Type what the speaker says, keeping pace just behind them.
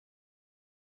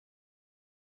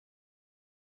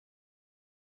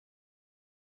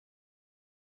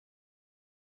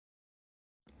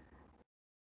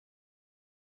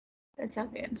It's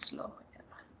again slow.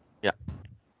 Yeah.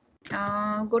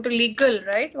 Go to legal,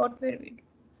 right? What were we?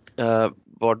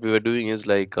 What we were doing is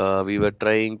like we were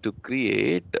trying to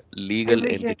create legal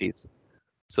Division. entities.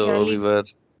 Yeah, So we legal. were,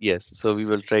 yes, so we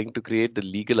were trying to create the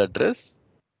legal address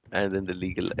and then the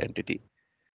legal entity.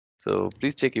 So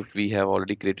please check if we have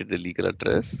already created the legal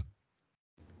address.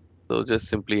 So just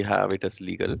simply have it as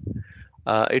legal.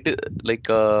 It is like it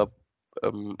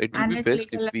will be Manage best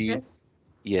if legal we, address.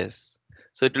 yes.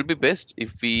 So it will be best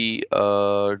if we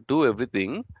do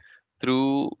everything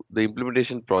through the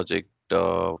implementation project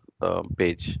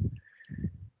page,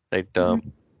 right?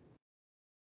 Mhm.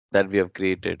 That we have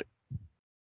created,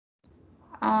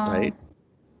 Uh, right?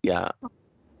 Yeah,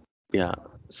 yeah.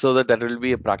 So that will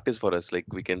be a practice for us. Like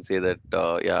we can say that,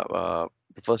 yeah,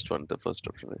 the first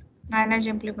option. Manage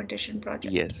implementation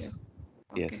project. Yeah. Yes,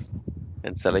 Okay. yes.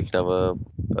 And select our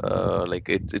like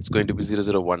it's going to be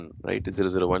 001, right?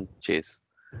 001 chase.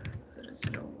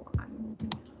 001.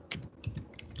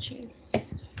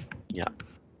 Chase. Yeah.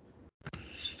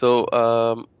 So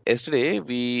yesterday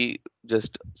we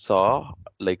just saw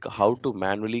like how to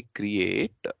manually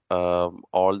create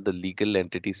all the legal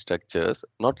entity structures,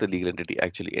 not the legal entity,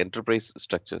 actually enterprise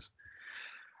structures.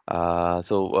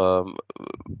 So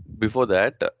before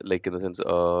that, like in the sense,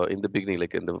 in the beginning,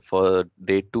 like in the for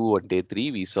day 2 and day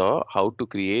 3, we saw how to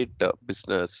create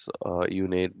business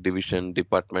unit, division,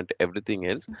 department, everything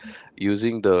else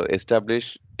using the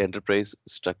established enterprise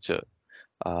structure,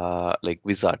 like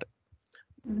Wizard.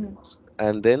 Mhm.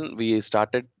 And then we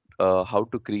started how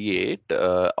to create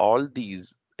all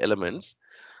these elements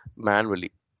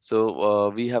manually. So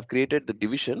we have created the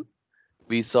division.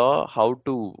 We saw how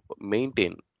to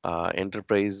maintain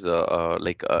enterprise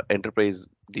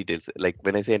details. Like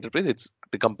when I say enterprise, it's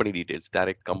the company details,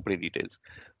 direct company details.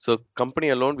 So company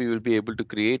alone we will be able to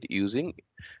create using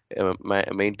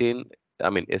maintain, I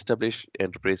mean establish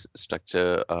enterprise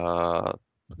structure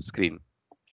screen.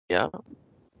 Yeah.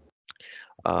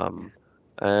 um,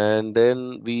 and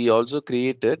then we also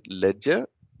created ledger.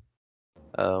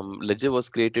 Ledger was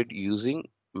created using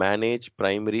manage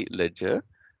primary ledger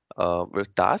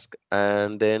with task,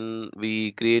 and then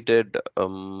we created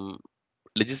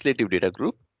legislative data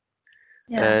group,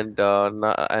 Yeah. and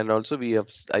also we have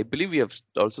I believe we have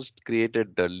also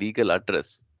created the legal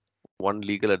address. One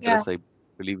legal Yeah. address I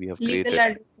believe we have Legal created.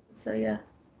 address. So yeah.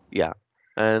 Yeah,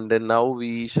 and then now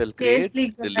we shall Chase create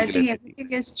legal. the I legal think entity.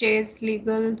 everything is chase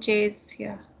legal. Chase.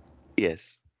 Yeah.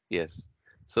 Yes, yes.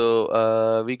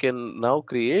 So we can now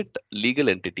create legal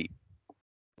entity.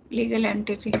 Legal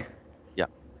entity. Yeah.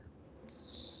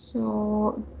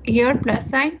 So here plus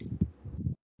sign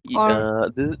or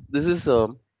This is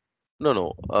no,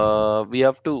 no. We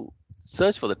have to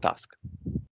search for the task.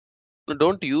 No,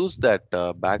 don't use that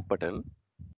back button.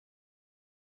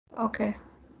 okay.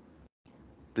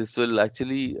 This will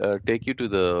actually take you to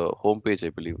the home page, I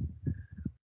believe.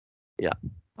 Yeah.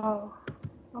 Oh.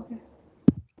 Okay.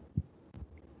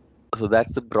 So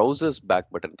that's the browser's back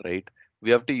button, right?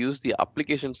 We have to use the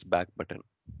application's back button.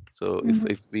 So Mhm.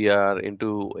 if we are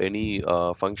into any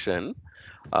function,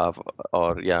 uh,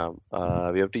 or yeah,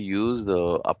 we have to use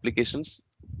the application's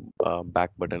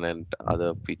back button and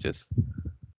other features.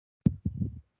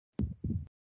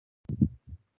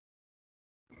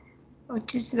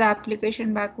 Which is the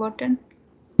application back button?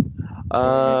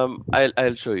 The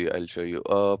I'll show you. I'll show you.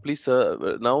 Please,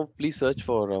 now please search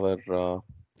for our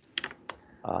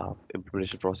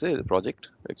implementation process project.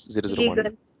 It's 001.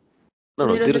 legal No,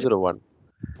 no, 001. 001.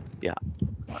 Yeah,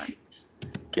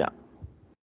 yeah,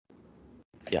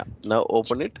 yeah. Now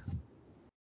open it.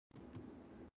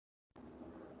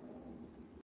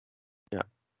 Yeah.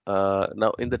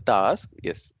 Now in the task,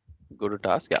 yes, go to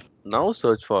task. Yeah. Now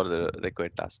search for the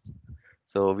required tasks.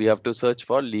 So we have to search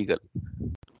for legal.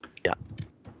 Yeah.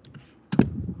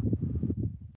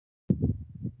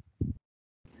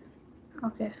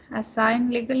 Okay. Assign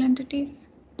legal entities.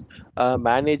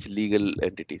 Manage legal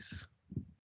entities.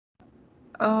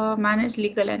 Manage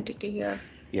legal entity here.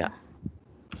 Yeah.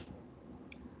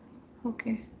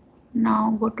 Okay.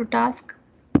 Now go to task.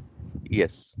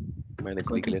 Yes. Manage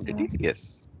Go to legal entity. task.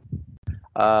 Yes.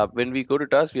 When we go to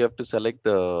task, we have to select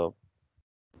the,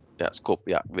 yeah, scope.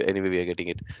 Yeah. Anyway, we are getting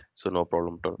it. So no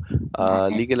problem at all.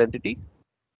 Legal Manage. entity.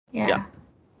 Yeah. Yeah.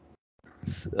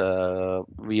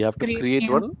 We have to Create create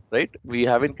new. one, right? We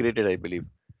haven't created, I believe.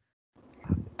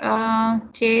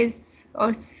 Chase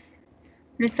or So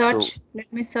research.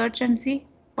 Let me search and see.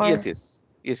 yes, Or yes,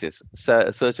 yes, yes.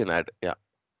 Search and add. Yeah,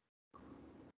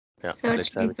 yeah. search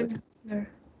Let's have legal. it. Here.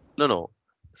 No, no.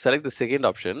 Select the second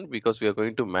option because we are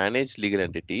going to manage legal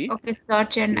entity. Okay.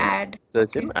 Search and Yeah. add.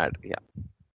 Search Okay. and add. Yeah.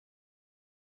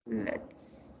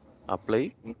 Let's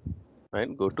apply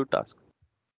and go to task.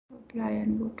 Apply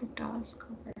and go to task.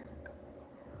 Okay.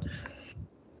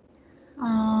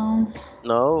 Um,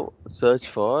 Now search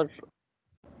for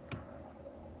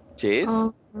Chase.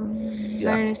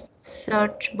 Yeah. where is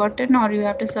search button, or you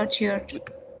have to search here?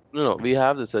 No, no, we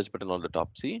have the search button on the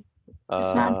top. See,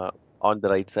 It's not. on the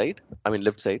right side. I mean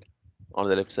left side. On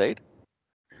the left side.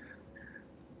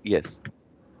 Yes.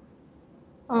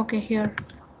 Okay, here.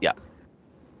 Yeah.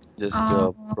 Just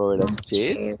Uh, provide us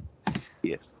Chase. Chase.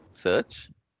 Yes. Search.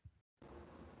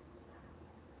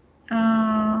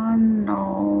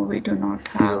 No, we do not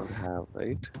We have. don't have,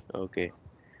 right? Okay.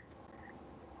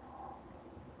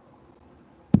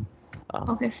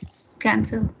 Okay,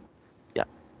 cancel. Yeah.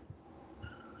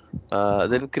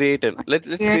 Then create an let's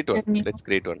Create create one. a new. Let's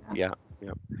create one. Yeah.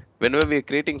 Yeah. Whenever we are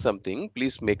creating something,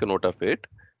 please make a note of it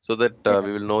so that Yeah.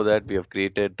 we will know that we have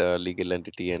created a legal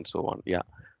entity and so on. Yeah.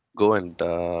 Go and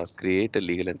create a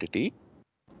legal entity.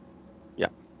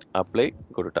 Yeah. Apply.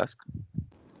 Go to task.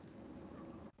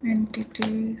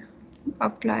 Entity.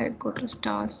 Apply. Go to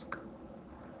task.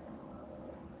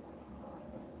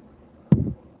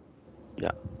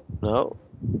 Yeah. Now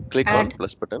click on Add.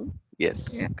 plus button.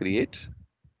 Yes. Yeah. Create.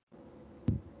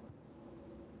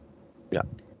 Yeah.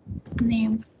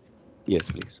 Name.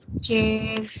 Yes, please.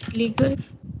 Chase legal.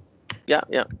 Yeah.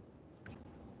 Yeah.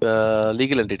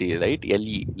 Legal entity, right?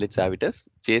 LE. Let's have it as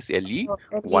Chase LE LE.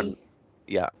 1.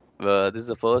 Yeah. This is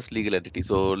the first legal entity.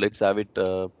 So let's have it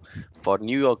for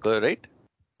New Yorker, right?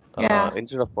 Yeah.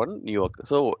 Instead of one, New Yorker.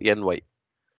 So NY.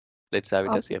 Let's have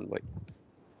it as Okay. NY.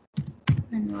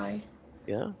 And why?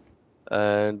 Yeah.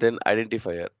 And then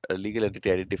identifier, a legal entity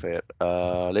identifier.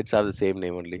 Let's have the same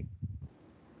name only.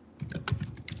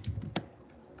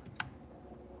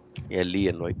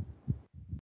 LENY.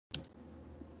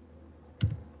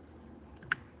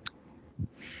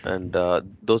 And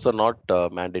those are not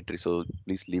mandatory. So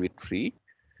please leave it free.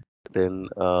 Then,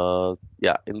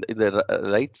 yeah, in the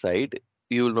right side,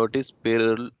 you will notice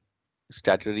payroll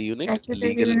statutory unit, Statutory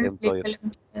legal unit, employer. legal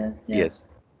employer. Yeah. Yes.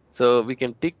 So we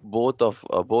can tick both the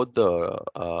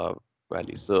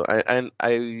values. So I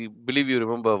believe you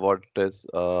remember what is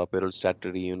payroll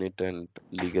statutory unit and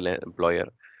legal employer,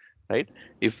 right?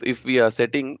 If we are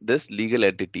setting this legal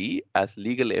entity as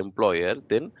legal employer,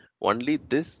 then only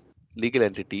this legal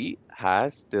entity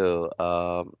has the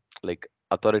like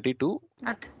authority to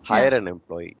Yeah. hire an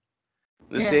employee.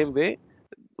 The Yeah. same way,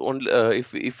 only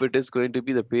if it is going to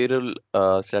be the payroll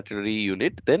statutory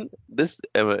unit, then this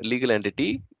legal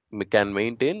entity can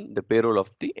maintain the payroll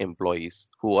of the employees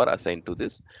who are assigned to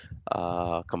this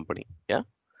company. Yeah,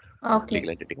 Okay.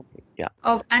 legal entity company. Yeah.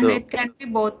 Oh, and So it can be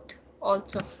both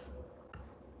also.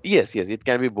 yes, yes, it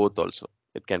can be both also.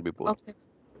 It can be both. Okay.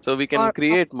 So we can Or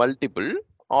create multiple,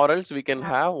 or else we can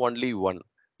have only one.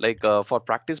 Like for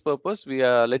practice purpose, we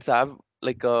let's have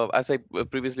like as I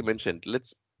previously mentioned,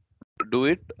 let's do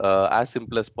it as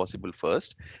simple as possible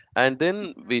first, and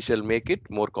then we shall make it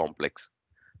more complex.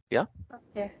 Yeah.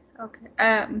 okay. Okay.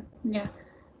 Yeah.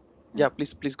 Yeah,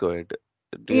 please go ahead.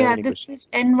 Do you have Yeah, any this is questions?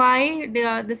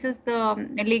 NY. This is the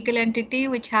legal entity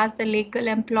which has the legal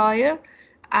employer.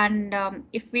 And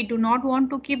if we do not want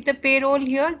to keep the payroll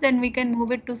here, then we can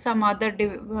move it to some other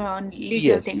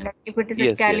legal thing. Yes, Like if it is in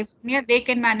yes. California, they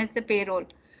can manage the payroll.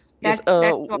 Yes,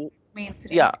 That's what it means,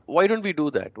 yeah, right? why don't we do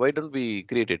that? Why don't we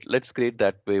create it? Let's create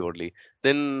that way only.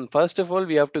 Then first of all,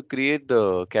 we have to create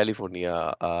the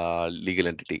California legal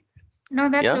entity. No,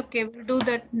 that's Yeah. okay. We'll do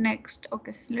that next.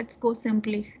 Okay, let's go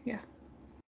simply. Yeah.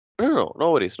 No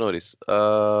worries, no worries.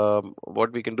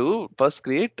 What we can do first,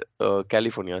 create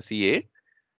California CA.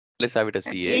 Let's have it as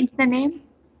CA. Change the name.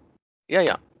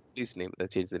 Yeah. Please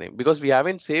change the name because we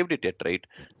haven't saved it yet, right?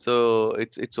 So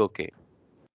it's okay.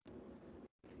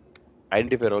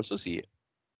 Identifier also CA.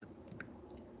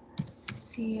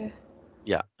 CA.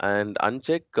 Yeah, and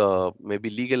uncheck maybe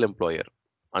legal employer.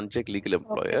 Uncheck legal Okay.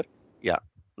 employer. Yeah,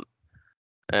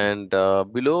 and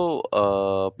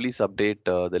below, please update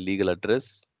the legal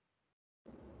address.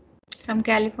 Some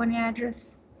California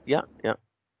address. Yeah.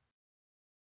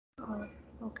 Oh,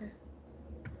 okay.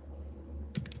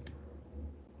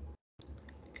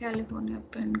 California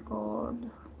pin code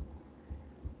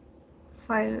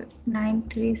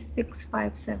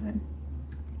 593657.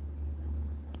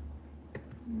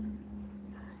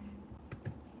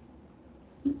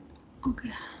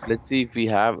 Okay. Let's see if we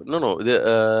have. No.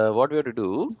 What we have to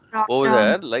do Drop over down.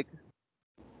 there, like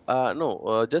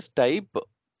no, just type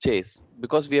Chase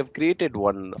because we have created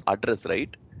one address, right?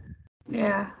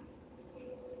 Yeah,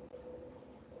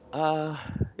 Uh,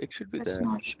 it should be that's there.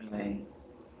 not showing.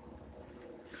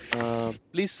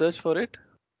 Please search for it.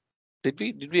 Did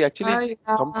we actually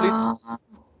complete? Yeah.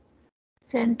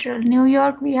 Central New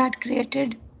York we had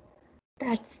created.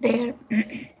 That's there.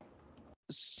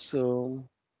 So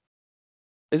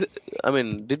is it? I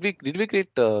mean, did we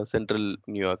create Central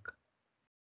New York?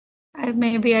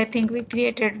 Maybe I think we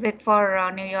created with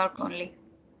for New York only.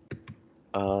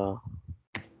 Uh,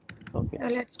 okay.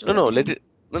 Let's do No, it no. again.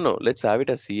 No. Let's have it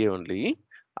as CA only.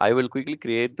 I will quickly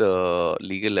create the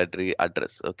legal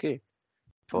address. Okay,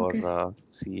 for Okay.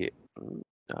 CA.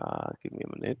 Give me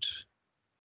a minute.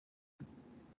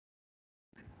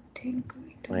 Think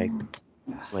we do My not.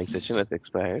 my session has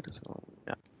expired. So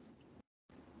yeah.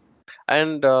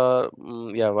 And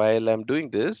yeah, while I'm doing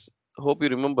this, hope you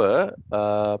remember.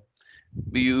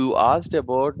 You asked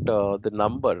about the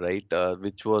number, right?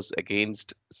 Which was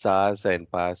against SaaS and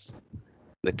PaaS,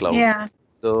 the cloud. Yeah.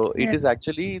 So it Yeah. is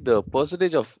actually the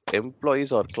percentage of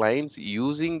employees or clients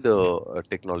using the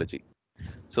technology.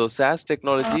 So SaaS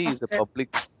technology is the Okay. public,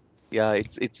 yeah,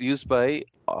 it's used by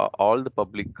all the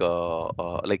public,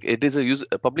 like it is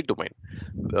a public domain,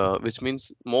 which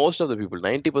means most of the people,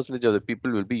 90% of the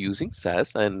people will be using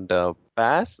SaaS, and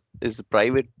PaaS is the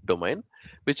private domain,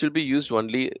 which will be used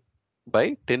only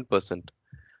by 10%.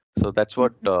 So that's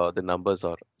what the numbers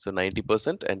are. So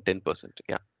 90% and 10%.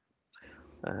 Yeah.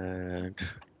 And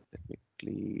let me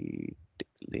quickly take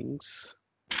the links.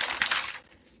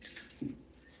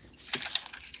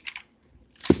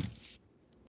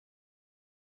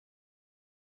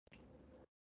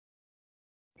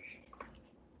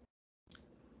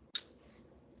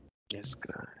 Yes,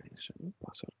 guys.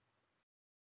 Password.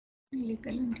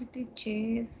 Legal entity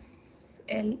Chase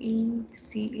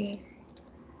LECA.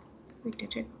 We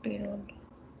did it payroll.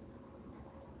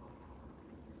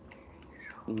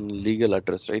 Legal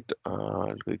address, right?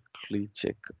 I'll quickly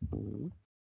check.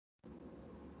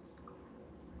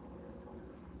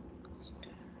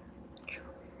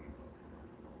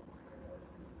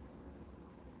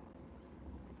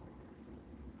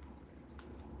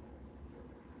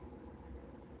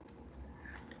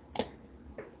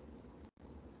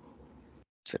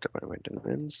 Setup and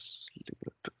maintenance.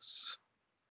 Legal address.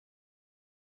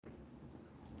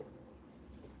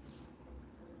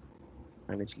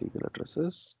 Manage legal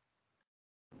addresses.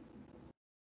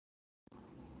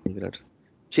 Legal address.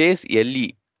 Chase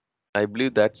LE. I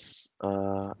believe that's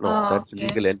no, Oh, that's okay.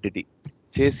 legal entity.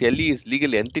 Chase LE is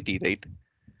legal entity, right?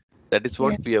 That is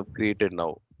what Yeah. we have created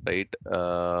now, right?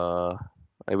 I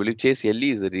believe Chase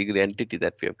LE is a legal entity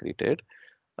that we have created,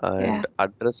 Yeah. and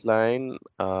address line.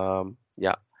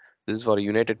 Yeah, this is for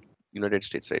United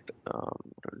States, right?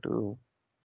 What I'll do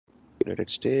United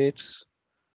States.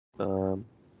 Um,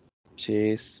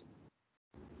 Chase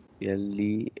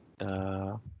LE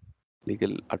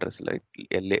legal address, like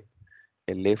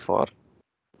LA for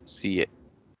CA.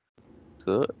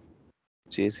 So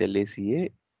Chase LACA,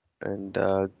 and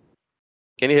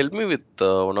can you help me with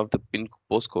one of the pin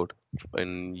postcode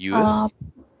in Uh, US?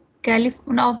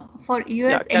 Now for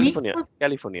Yeah, US, any California. code?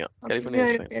 California. Okay, California is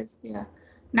here it fine. is. Yeah.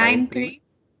 93.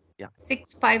 Yeah,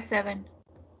 93657.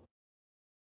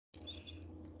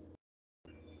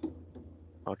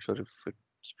 not sure if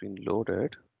it's been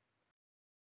loaded.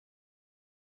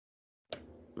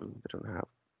 I don't have.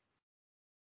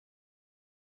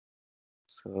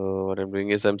 So what I'm doing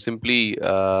is I'm simply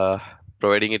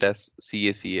providing it as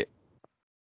CACA.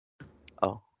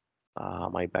 Oh,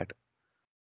 my bad.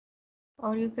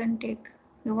 Or you can take.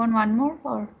 You want one more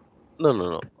or? No,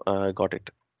 no, no. Got it.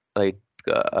 Right.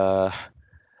 Uh,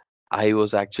 I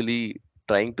was actually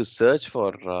trying to search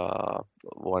for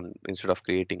one instead of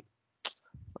creating.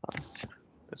 I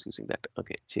was using that.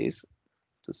 Okay, Chase.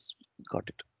 Just got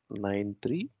it.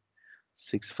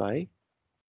 9365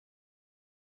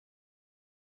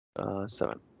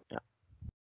 7. Yeah,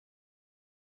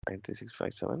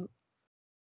 93657.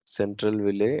 Central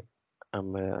Village.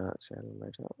 Channel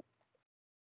Manager.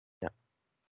 Yeah,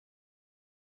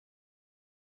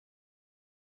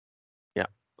 yeah,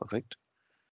 perfect.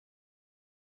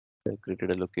 I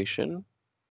created a location,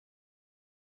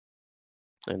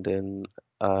 and then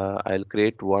I'll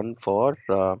create one for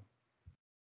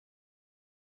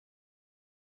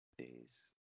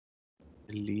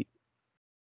LE,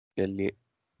 LA.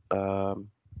 Um,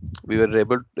 we were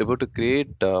able to create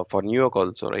for New York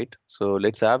also, right? So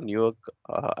let's have New York.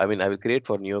 I mean, I will create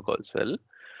for New York as well.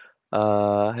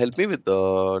 Help me with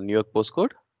the New York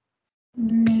postcode.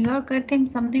 New York, I think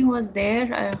something was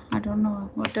there. I don't know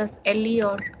what does LE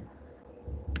or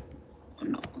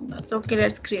no. That's okay.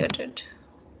 Let's create it.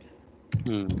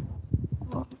 Hmm.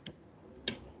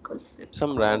 Because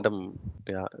Some random,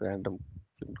 yeah, random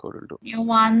pin code will do.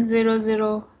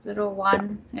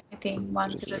 10001. Anything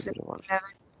 100. 0001. 11.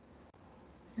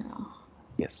 Yeah.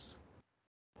 Yes.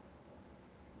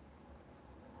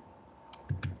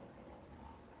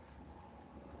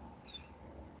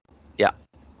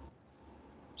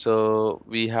 So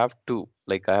we have two,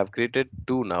 like I have created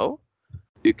two now.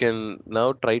 You can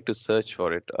now try to search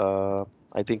for it.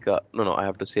 I think, no, I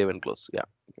have to save and close. Yeah.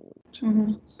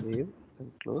 Mm-hmm. Save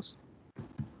and close.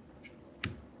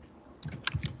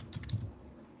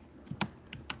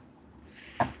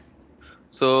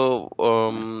 So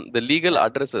the legal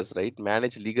addresses, right?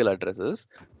 Manage legal addresses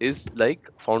is like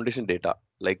foundation data.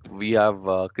 Like we have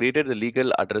created the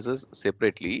legal addresses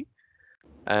separately,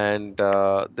 and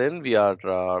then we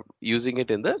are using it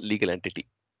in the legal entity.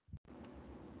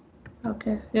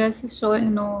 Okay. Yes, it's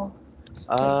showing no.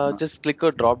 Still no. Just click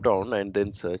a drop down and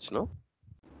then search. No.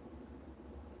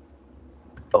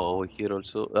 Oh, here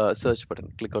also search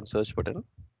button. Click on search button.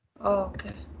 Oh,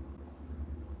 okay.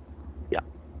 Yeah.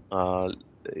 Uh,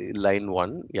 line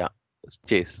one. Yeah.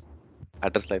 Chase.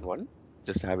 Address line one.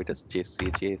 Just have it as chase.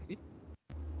 CHASE.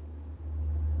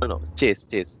 No.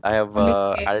 Chase. I have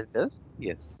Only added case. as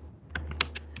yes.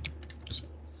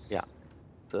 Yeah.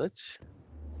 Search.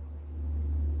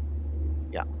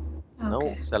 Yeah. Now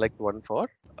Okay. select one for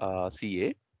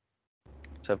CA.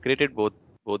 So I've created both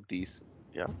these.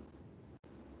 Yeah.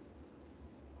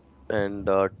 And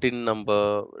tin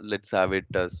number. Let's have it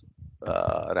as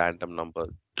random number,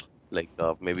 like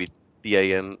maybe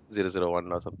TIN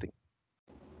 001 or something.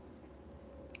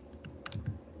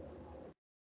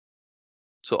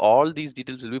 So all these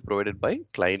details will be provided by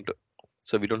client,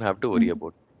 so we don't have to worry Mhm.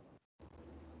 about.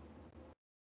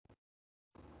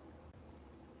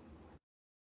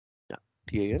 Yeah,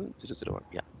 TIN 001.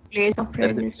 Yeah, Place of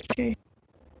that's it. registration.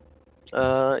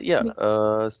 Yeah,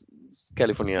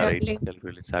 California, right? Link.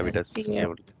 California. Let's have it as CA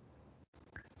yeah.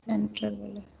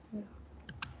 central.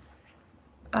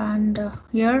 And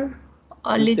here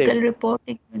a The same legal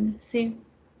reporting. See. Same.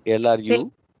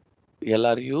 LRU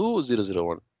LRU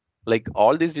 001. Like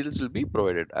all these details will be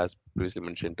provided as previously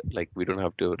mentioned. Like we don't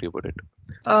have to worry about it.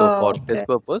 So for Oh, test okay.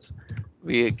 purpose,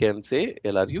 we can say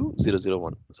LRU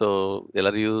 001. So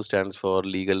LRU stands for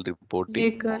Legal Reporting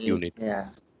Legal. Unit. Yeah.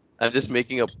 I'm just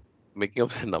making up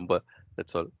a number.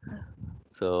 That's all.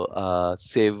 So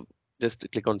save. Just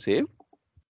click on save.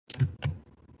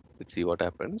 Let's see what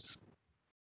happens.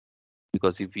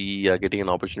 Because if we are getting an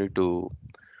opportunity to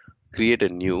create a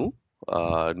new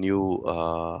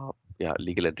yeah,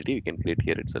 legal entity, we can create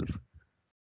here itself.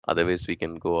 Otherwise, we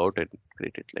can go out and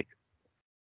create it like.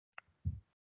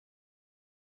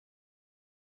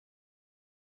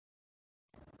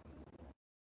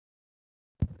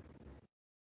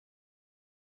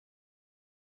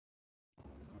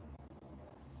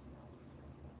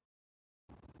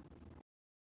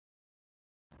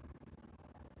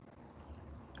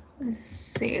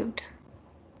 Saved.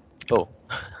 Oh,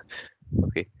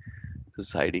 okay.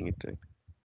 Just hiding it, right?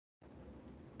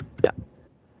 Yeah.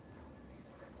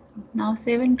 Now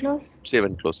save and close. Save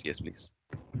and close. Yes, please.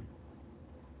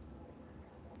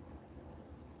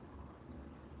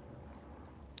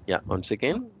 Yeah. Once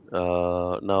again,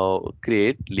 now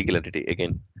create legal entity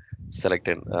again. Select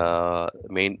an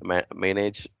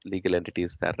manage legal entity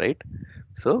is there, right?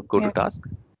 So go to Yeah. task.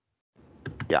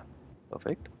 Yeah.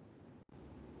 Perfect.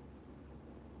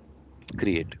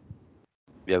 Create.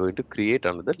 We are going to create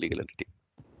another legal entity.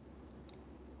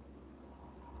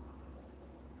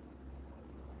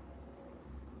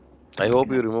 I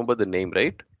hope you remember the name,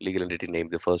 right? Legal entity name,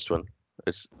 the first one.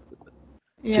 It's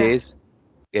Yeah. Chase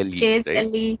LE, Chase right?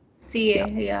 LECA. Yeah.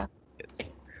 Yeah.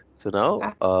 Yes. So now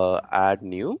Ah, add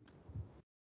new.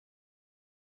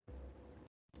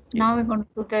 now Yes. we're going to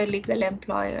put the legal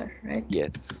employer, right?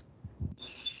 Yes.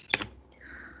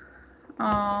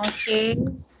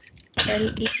 Chase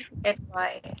LENY.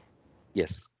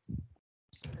 Yes.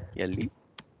 LE.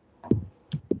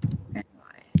 NY.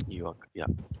 You are, yeah.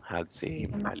 Had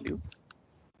same value. CMS.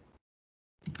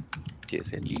 Chase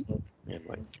LE and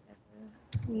Y.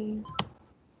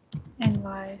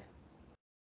 NY.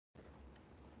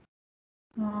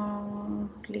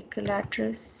 Legal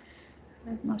address.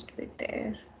 It must be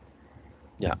there.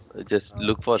 Yeah. Just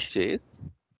look for Search. Chase.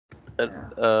 Uh,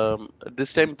 Yeah.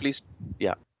 this time, please.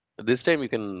 Yeah. This time you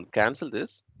can cancel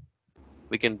this.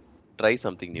 We can try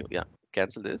something new. Yeah.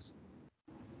 Cancel this.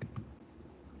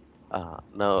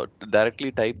 Now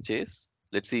directly type Chase.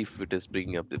 Let's see if it is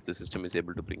bringing up, if the system is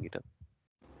able to bring it up.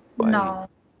 Why No.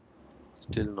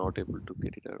 still not able to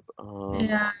get it up?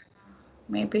 Yeah.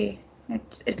 Maybe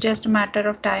it's just a matter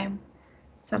of time.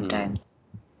 Hmm. Sometimes.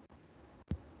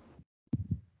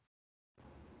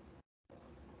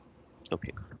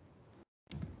 Okay.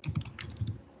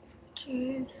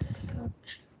 Jeez.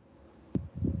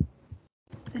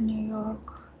 It's the New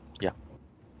York. Yeah.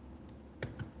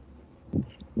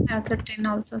 Yeah, 13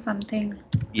 also something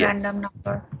random Yes.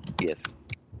 number. Yes.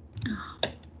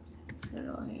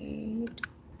 008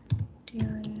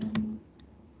 TIN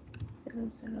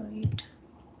 008.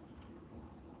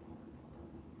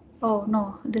 Oh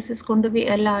no, this is going to be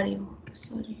LRU.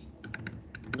 Sorry,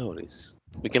 No worries.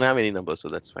 We can have any number, so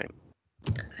that's fine.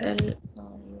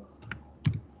 LRU.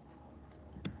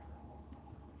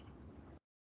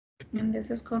 And this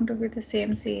is going to be the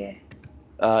same CA.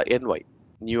 NY.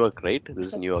 Newark, right? This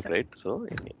is Sorry, Newark, sorry. right? So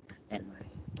NY. NY.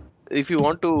 If you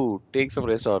want to take some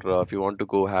rest, or if you want to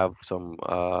go have some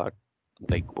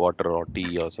like water or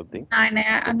tea or something.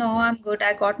 No, I'm good.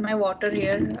 I got my water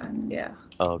here, and yeah.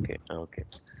 Okay, okay.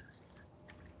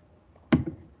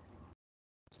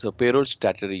 So payroll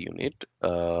statutory unit.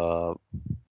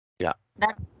 Yeah,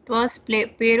 That was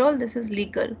payroll. This is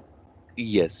legal.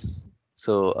 yes.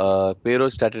 So payroll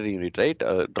statutory unit, right?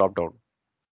 Drop down.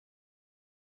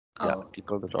 Yeah, Oh,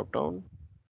 click on the drop down.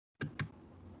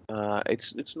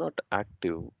 It's not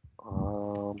active.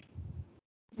 Um,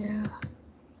 yeah.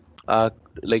 uh,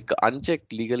 like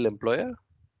unchecked legal employer.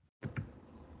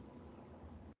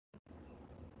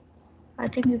 I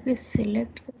think if we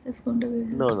select this, it's going to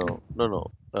No, be. no, no,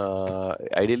 no.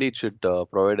 Ideally, it should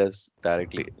provide us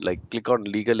directly. Like click on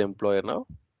legal employer now.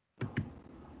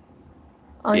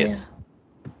 Oh yeah. Yes,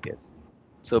 yes.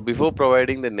 So before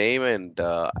providing the name and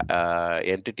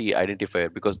entity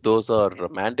identifier, because those are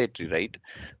mandatory, right?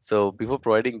 So before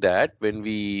providing that, when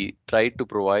we tried to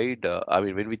provide,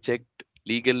 when we checked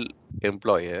legal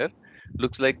employer,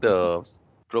 looks like the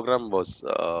program was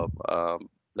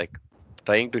like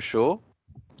trying to show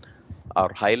or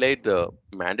highlight the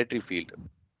mandatory field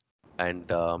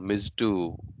and missed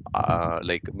to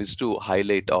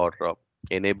highlight or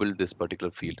enable this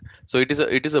particular field. So it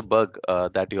is a bug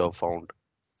that you have found.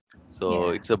 So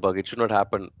Yeah. it's a bug. It should not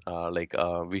happen.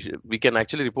 We can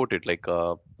actually report it.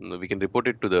 We can report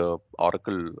it to the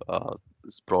Oracle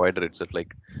provider itself.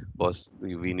 Like, boss,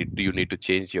 we need you need to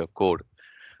change your code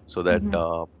so that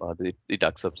Mm-hmm. it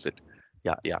accepts it.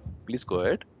 Yeah, yeah. Please go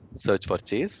ahead. Search for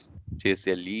Chase. Chase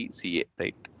LECA.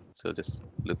 Right. So just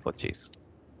look for Chase.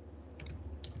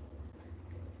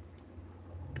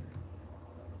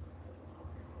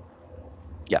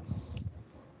 Yeah,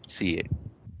 CA.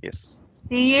 Yes.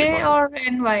 Click CA on it. or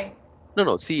NY? No,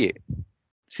 no, CA.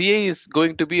 CA is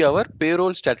going to be our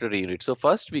payroll statutory unit. So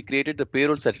first we created the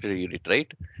payroll statutory unit,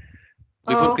 right?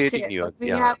 Before creating Okay, New York. we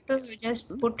Yeah. have to just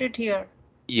Hmm? put it here.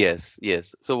 Yes,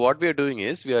 yes. So what we are doing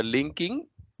is we are linking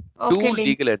Okay, two link.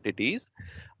 legal entities.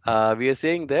 We are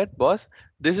saying that, boss,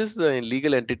 this is the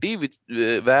legal entity which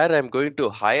where I'm going to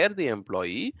hire the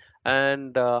employee,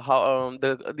 and how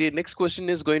the next question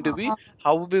is going to be Uh,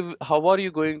 how are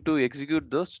you going to execute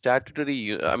the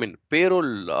statutory,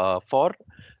 payroll for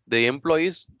the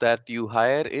employees that you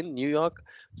hire in New York.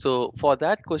 So for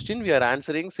that question, we are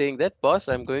answering saying that, boss,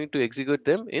 I'm going to execute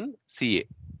them in CA.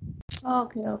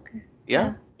 okay, okay. Yeah,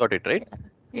 Yeah, got it right.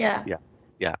 yeah, yeah. Yeah,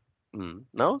 yeah.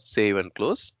 Now save and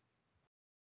close.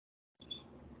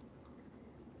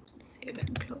 Save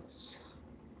and close.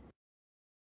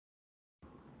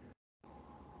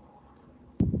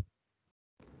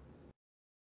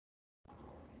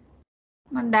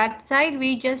 On that side,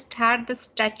 we just had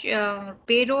the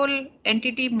payroll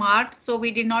entity marked, so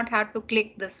we did not have to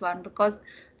click this one because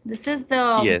this is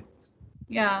the, Yes.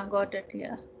 yeah, got it.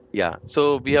 Yeah, Yeah,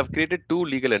 so we have created two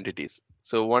legal entities.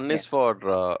 So one yeah. is for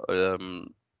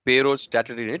payroll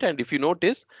statutory unit, and if you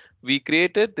notice, we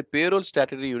created the payroll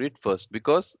statutory unit first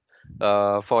because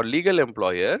for legal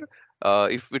employer,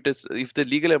 if the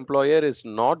legal employer is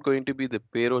not going to be the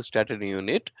payroll statutory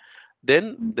unit,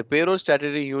 then Mm, the payroll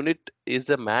statutory unit is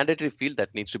the mandatory field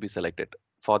that needs to be selected.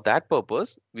 For that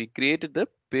purpose, we created the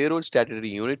payroll statutory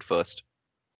unit first,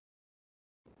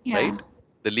 right? yeah,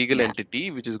 The legal yeah, entity,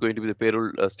 which is going to be the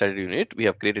payroll statutory unit, we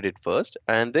have created it first,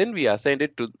 and then we assigned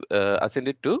it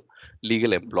to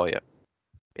legal employer.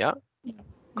 Yeah, yeah,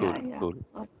 cool, yeah, yeah. cool.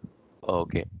 Got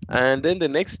Okay, and then the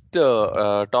next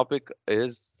topic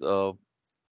is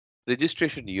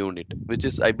registration unit, which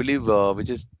is, I believe, which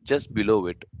is just below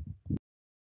it.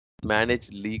 Manage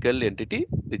legal entity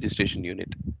registration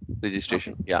unit.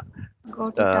 Okay, Registration. Yeah. go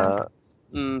to task.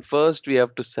 Uh, First, we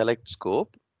have to select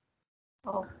scope.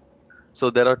 Oh, So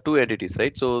there are two entities,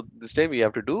 right? So this time we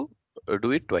have to do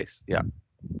it twice. Yeah,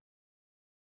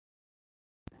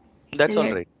 that's all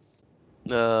right. select.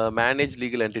 Manage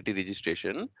legal entity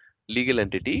registration, legal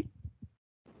entity.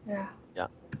 Yeah. Yeah,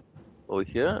 over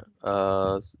here.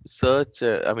 Search.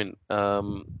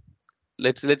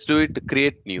 Let's do it.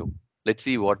 Create new. Let's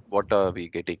see what are we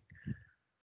getting.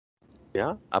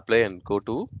 Yeah, apply and go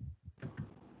to.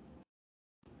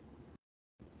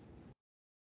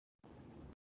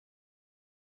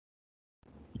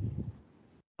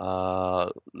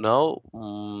 Now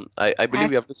I believe Add.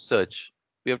 we have to search.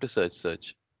 We have to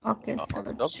search. Okay, On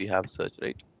the top search. we have search,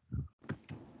 right?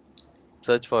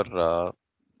 Search for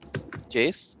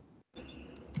Chase.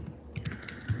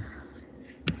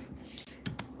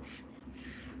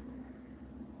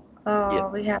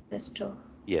 Yes. We have this too.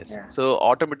 Yes. Yeah. So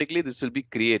automatically this will be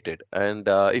created. And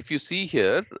if you see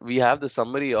here, we have the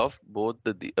summary of both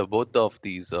of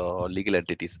these legal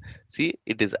entities. See,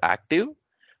 it is active,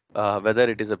 whether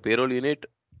it is a payroll unit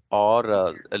or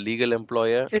a legal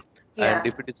employer. And Yeah.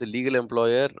 if it is a legal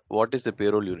employer, what is the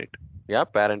payroll unit? Yeah,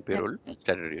 parent Yeah. payroll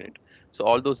standard unit. So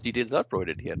all those details are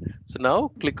provided here. So now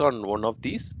click on one of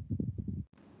these.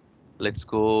 Let's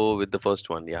go with the first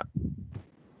one. Yeah.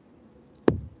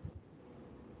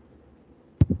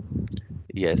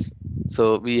 Yes. So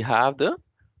we have the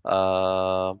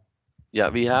yeah,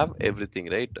 we have everything,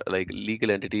 right? Like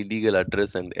legal entity, legal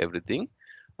address, and everything.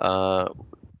 Uh,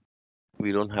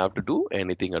 we don't have to do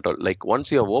anything at all. Like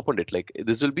once you have opened it, like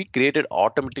this will be created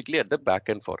automatically at the back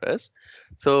end for us.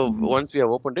 So Mhm. once we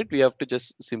have opened it, we have to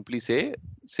just simply say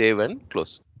save and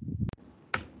close.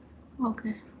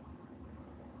 Okay.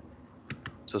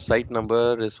 So site number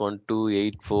is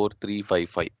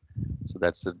 1284355. So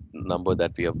that's the number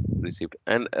that we have received.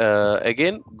 And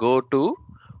again, go to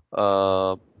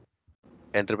uh,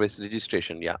 enterprise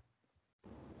registration. Yeah,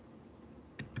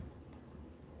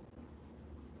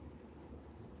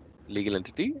 legal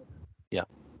entity. Yeah,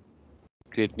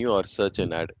 create new or search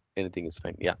and add. Anything is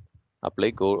fine. Yeah,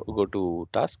 apply. Go to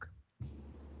task.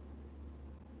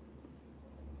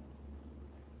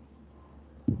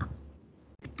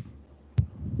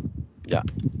 Yeah,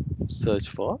 search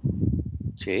for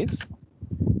Chase,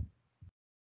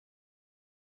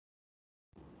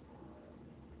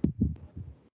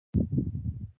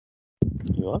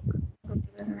 New York. Go to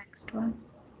the next one.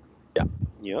 Yeah,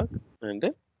 New York, and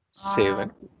then save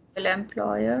and Legal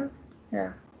employer.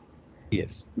 Yeah.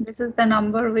 yes, This is the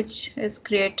number which is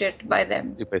created by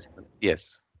them. replacement.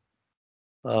 Yes.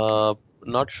 Okay. Uh,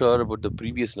 Not sure about the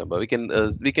previous number. We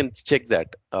can check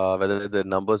that whether the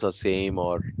numbers are same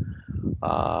or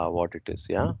what it is.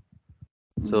 Yeah.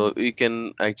 Mm. So we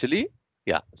can actually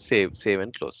yeah save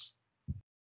and close.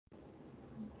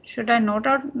 Should I note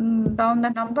out down the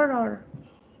number or?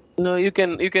 No, you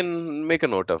can make a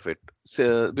note of it.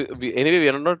 So anyway, we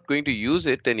are not going to use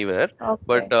it anywhere,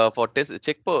 but Okay. for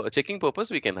checking purpose,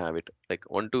 we can have it like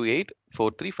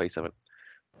 1284357.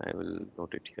 I will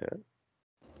note it here.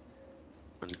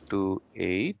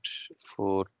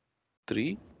 1284357.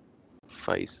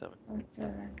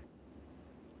 Seven.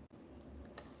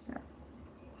 Seven.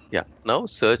 Yeah. Now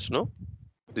search no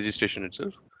registration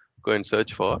itself. Go and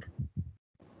search for.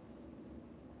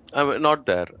 Not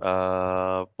there.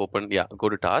 Open. Yeah. Go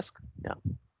to task. Yeah.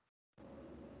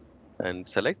 And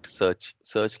select search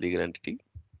legal entity.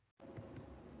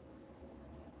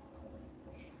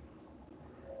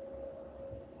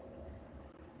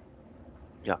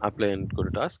 Yeah. Apply and go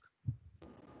to task.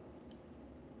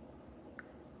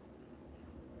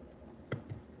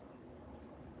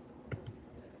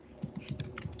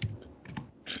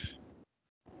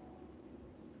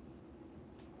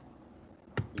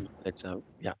 Let's have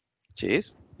yeah.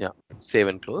 Chase. Yeah. Save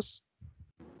and close.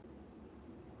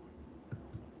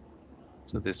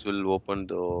 So this will open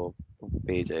the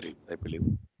page. I believe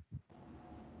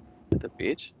the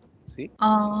page. See.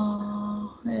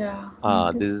 Yeah.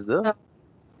 This This is is the the.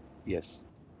 yes.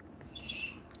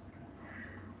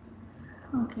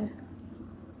 Okay.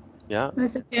 Yeah.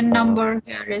 There's a PIN Uh, number,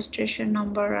 yeah, registration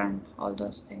number, and all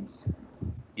those things.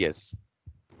 yes.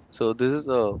 So this is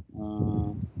a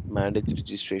managed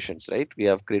registrations, right? We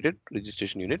have created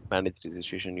registration unit, managed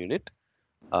registration unit.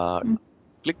 Uh, Mm.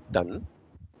 Click done.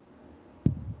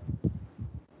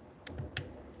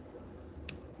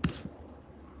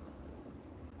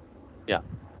 Yeah,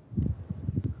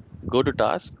 go to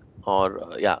task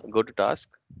or yeah, go to task.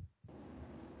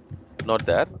 Not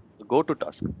there. Go to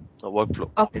task.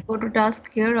 Workflow. Okay, go to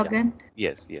task here Yeah. again.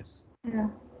 Yes, yes. Yeah.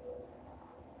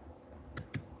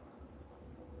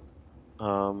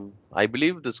 I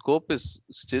believe the scope is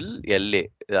still LA.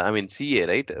 I mean CA,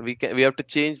 right? We have to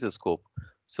change the scope.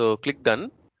 So click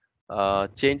done.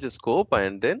 Change the scope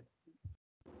and then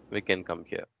we can come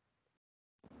here.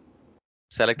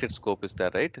 Selected scope is there,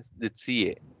 right? It's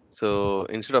CA. So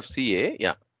instead of CA,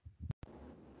 yeah,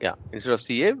 yeah. Instead of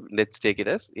CA, let's take it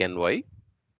as NY,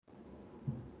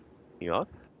 New York.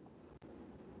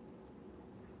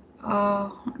 Uh,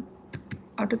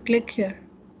 how to click here?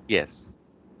 Yes.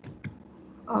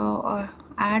 Or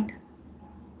add.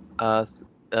 Uh,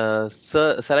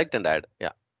 Select and add.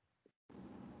 Yeah,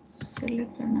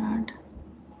 Select and add.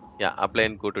 yeah. Apply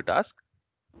and go to task.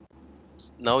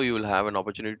 Now you will have an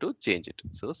opportunity to change it.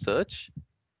 So search,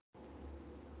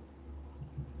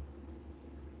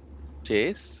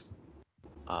 chase.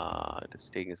 It is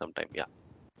taking some time. Yeah,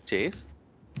 chase.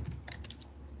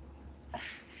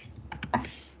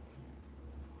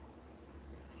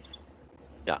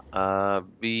 Yeah,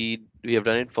 we have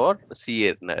done it for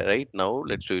CA, right? Now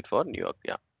let's do it for New York.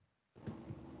 Yeah,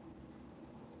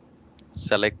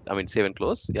 select. I mean, save and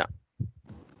close. Yeah.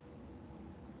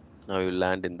 Now you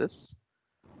land in this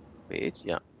page.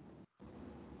 Yeah.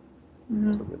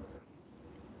 So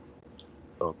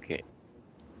okay.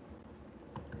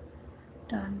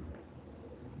 Done.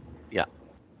 Yeah.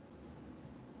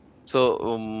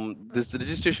 So this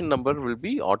registration number will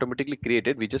be automatically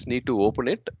created. We just need to open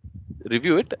it,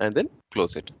 review it, and then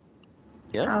close it.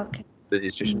 Yeah, Okay.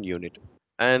 registration unit.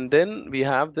 And then we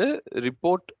have the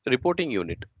reporting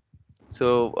unit.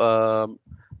 So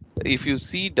if you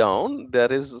see down,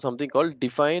 there is something called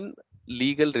define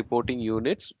legal reporting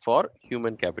units for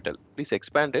human capital. Please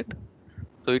expand it.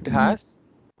 So it Mhm. has,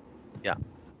 yeah,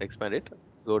 expand it,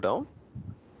 go down.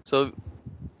 So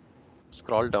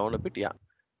scroll down a bit. Yeah,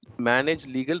 manage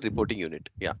legal reporting unit.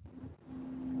 Yeah.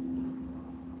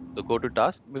 So go to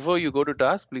task. Before you go to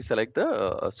task, please select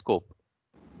the scope.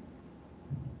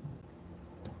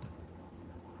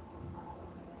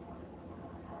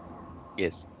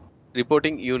 Yes.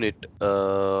 Reporting unit,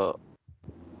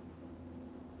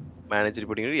 manage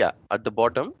reporting unit. Yeah. At the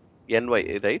bottom,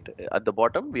 NY, right? At the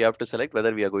bottom, we have to select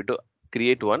whether we are going to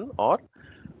create one or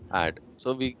add.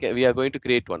 So we are going to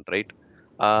create one, right?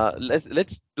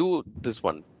 Let's do this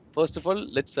one. First of all,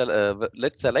 let's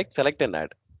select and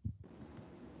add.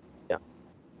 Yeah.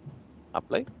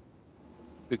 Apply.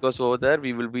 Because over there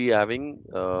we will be having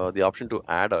the option to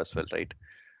add as well, right?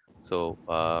 So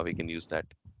we can use that.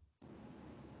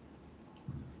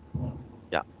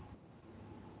 Yeah,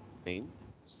 main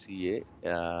CA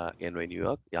NY New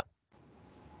York. Yeah,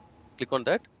 click on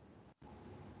that.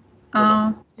 No.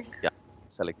 Uh, Yeah,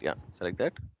 select. Yeah, select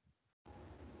that.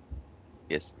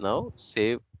 Yes. Now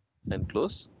save and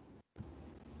close.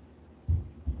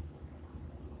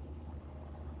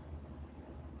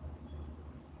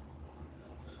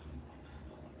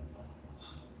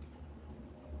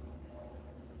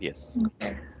 Yes.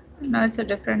 okay. Now it's a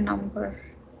different number.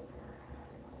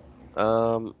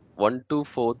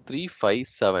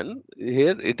 124357.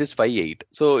 Here it is 58.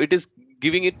 So it is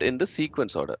giving it in the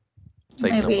sequence order,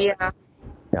 site number. Maybe, yeah.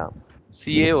 Yeah.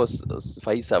 CA was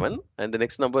 57, and the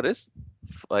next number is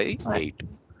But 58.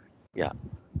 Yeah.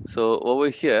 So over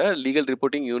here, legal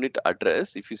reporting unit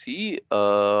address, if you see,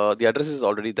 the address is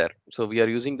already there. So we are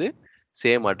using the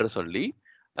same address only.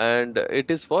 And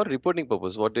it is for reporting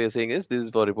purpose. What we are saying is this is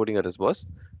for reporting address boss.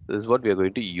 This is what we are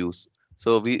going to use.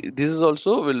 So this is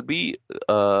also will be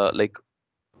like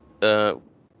uh,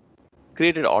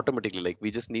 created automatically. Like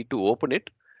we just need to open it,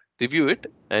 review it,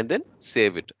 and then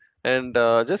save it. And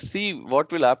just see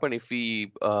what will happen if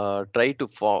we try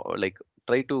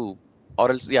to,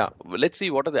 or else, yeah, let's see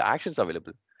what are the actions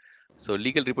available. So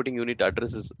legal reporting unit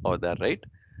addresses are there, right?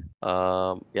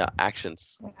 Yeah,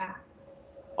 actions yeah.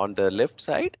 on the left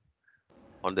side.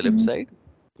 On the left Mhm. side,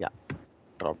 yeah,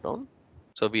 drop down.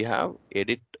 So we have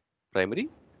edit primary.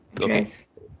 Okay,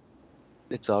 Address.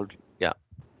 it's all, yeah.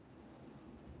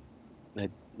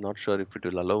 I'm not sure if it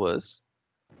will allow us.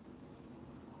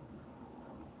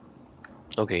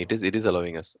 Okay, it is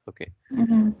allowing us. Okay,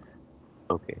 Mhm.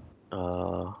 okay.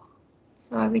 Uh,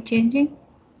 So are we changing?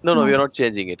 no, we No. are not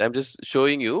changing it. I'm just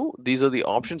showing you these are the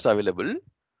options available,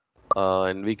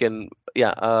 and we can,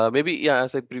 yeah, maybe, yeah,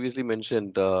 as I previously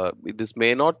mentioned, this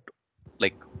may not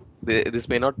like this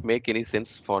may not make any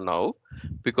sense for now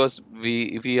because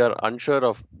we are unsure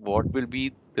of what will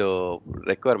be the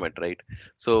requirement, right?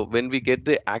 So when we get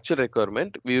the actual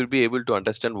requirement, we will be able to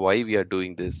understand why we are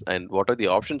doing this and what are the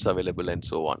options available and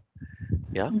so on.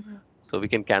 Yeah. Mhm. So we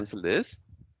can cancel this.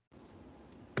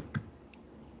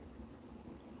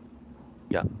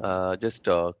 Yeah. Just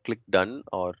click done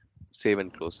or save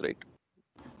and close, right?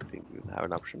 I think you have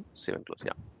an option, save and close.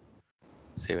 Yeah.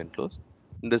 Save and close.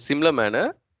 In the similar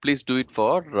manner, please do it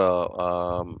for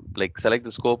like select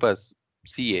the scope as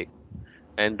CA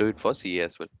and do it for CA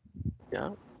as well. Yeah.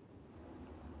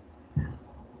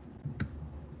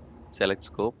 Select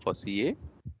scope for CA.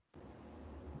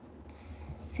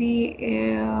 See,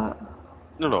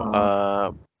 No, no.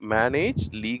 uh, Manage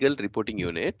legal reporting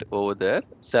unit over there.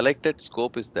 Selected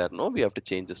scope is there. No, we have to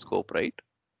change the scope, right?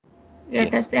 yeah,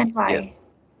 Yes. that's NY. Yes.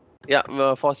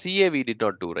 Yeah. For CA, we did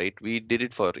not do, right? We did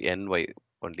it for NY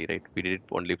only, right? We did it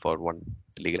only for one.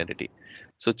 legal entity.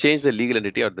 So change the legal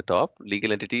entity at the top.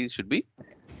 Legal entity should be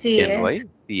CA.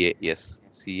 NYCA. Yes,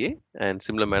 CA. And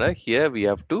similar manner here we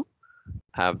have to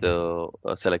have the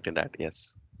selected that.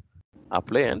 Yes.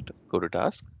 Apply and go to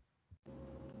task.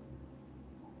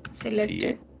 CA.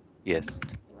 Selected. Yes.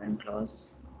 Save and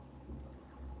close.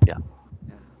 Yeah.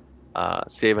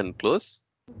 Save and close.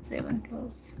 Save and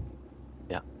close.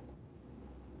 Yeah.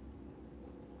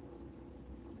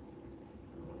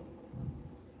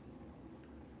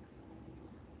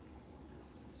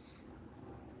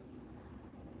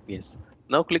 Yes.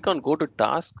 Now click on go to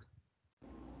task.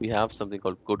 We have something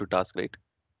called go to task, right?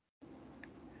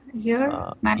 Here,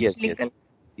 manage Yes, yes, legal.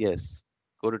 yes.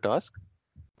 Go to task.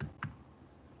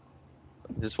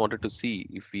 Just wanted to see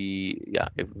if we, yeah,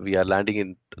 if we are landing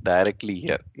in directly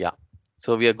here. Yeah.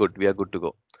 So we are good. We are good to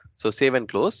go. So save and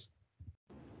close.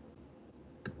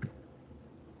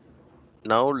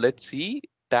 Now let's see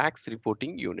tax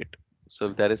reporting unit. So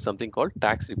there is something called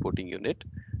tax reporting unit.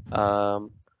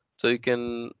 Um, so you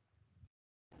can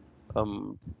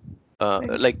um, Where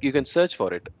like is you can search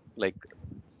for it, like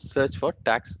search for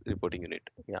tax reporting unit.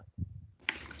 Yeah.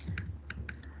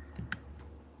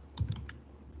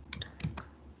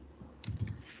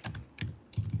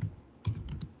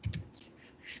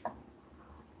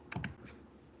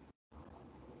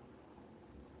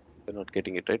 You're not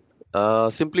getting it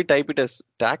right. Simply type it as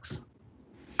tax.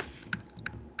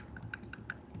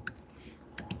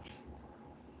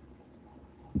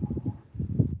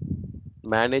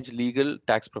 Manage legal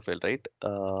tax profile, right?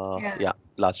 yeah, Yeah,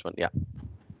 last one. Yeah.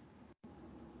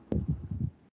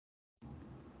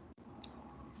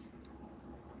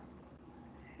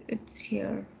 it's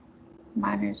here.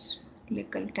 Manage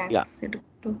legal Yeah. tax.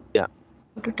 Yeah.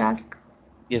 Go to task.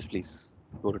 Yes, please.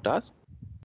 Go to task.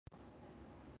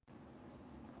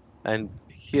 And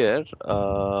here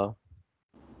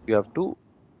you have to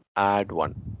add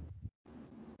one.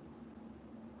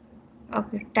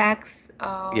 Okay, tax.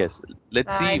 Yes.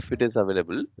 Let's see Right. if it is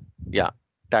available. Yeah.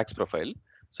 Tax profile.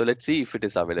 So let's see if it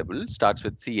is available. Starts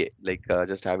with CA. Like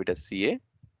just have it as CA.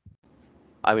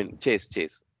 I mean, Chase.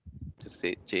 Just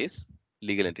say Chase,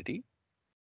 legal entity.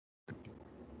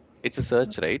 It's a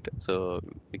search, right? So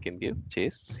we can give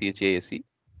Chase, CHASE.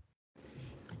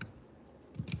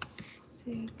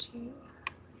 CG.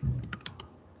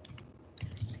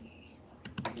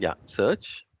 Yeah,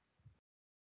 search.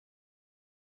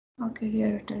 Okay,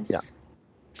 here it Yeah, is.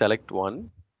 select one,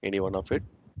 any one of it,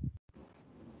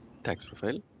 tax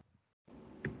profile.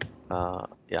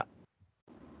 Yeah,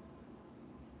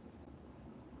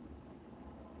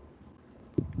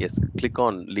 yes, click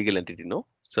on legal entity, no?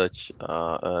 Search,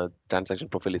 transaction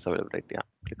profile is available, right? Yeah,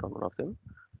 click on one of them.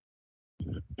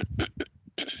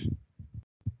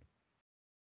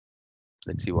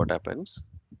 Let's see what happens.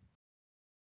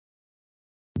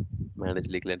 Manage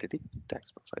legal entity,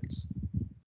 tax profiles.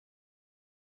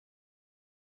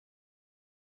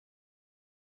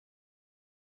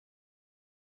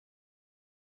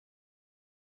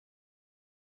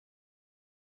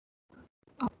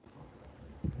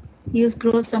 Use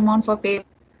gross amount for pay.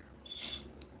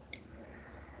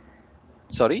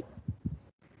 Sorry?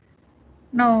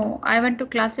 No, I went to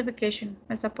classification. Am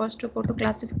I supposed to go to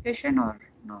classification or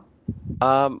no?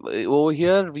 Over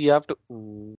here we have to,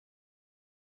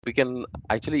 we can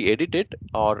actually edit it,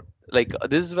 or like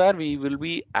this is where we will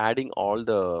be adding all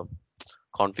the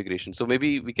configuration. So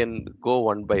maybe we can go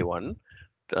one by one.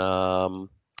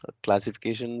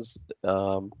 Classifications,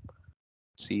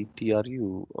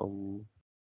 CTRU.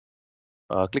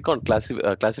 Click on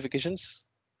classifications.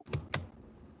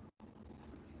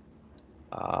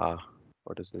 Uh,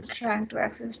 what is this? Trying to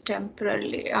access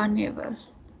temporarily unable.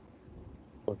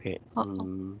 Okay.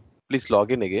 Uh-oh. Please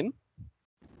log in again.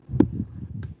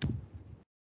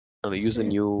 Use a So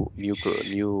new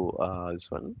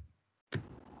this one.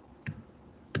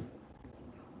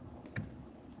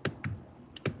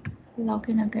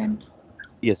 login again.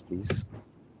 Yes, please.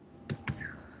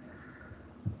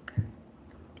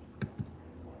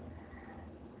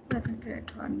 Let me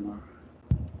get one more.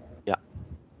 Yeah.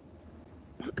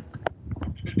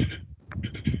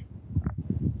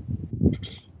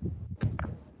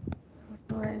 Where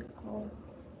do I go?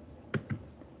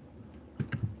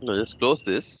 No, just close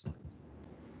this.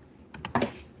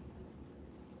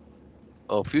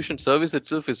 Oh, Fusion service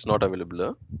itself is not available.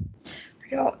 Huh?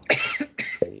 Yeah.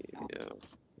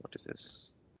 What is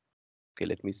this? Okay,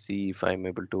 let me see if I'm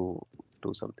able to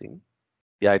do something.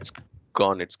 Yeah, it's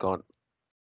gone. It's gone.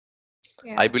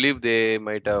 I Yeah. believe they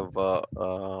might have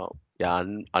yeah,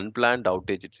 unplanned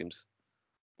outage, it seems.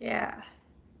 Yeah.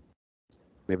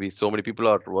 Maybe so many people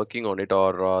are working on it,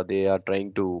 or they are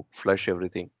trying to flush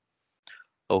everything.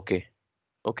 Okay.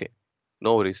 Okay,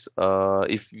 no worries.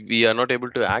 If we are not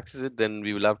able to access it, then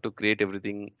we will have to create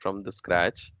everything from the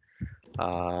scratch.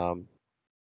 Um,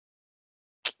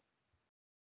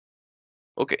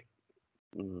 okay.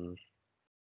 Mm,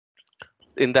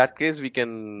 in that case, we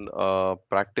can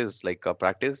practice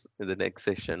in the next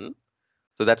session.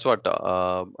 So that's what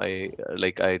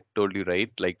I told you,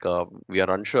 right? We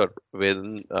are unsure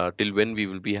when till when we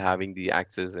will be having the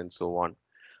access and so on. Mhm.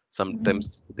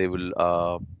 Sometimes they will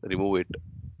remove it.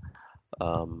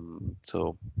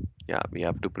 So yeah, we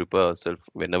have to prepare ourselves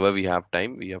whenever we have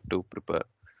time. We have to prepare.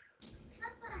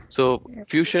 So Yeah.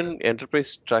 Fusion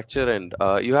enterprise structure, and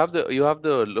you have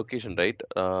the location, right?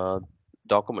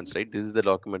 Documents, right? This is the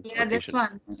document Yeah, this location.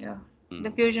 one. Yeah. The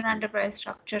Hmm. Fusion Enterprise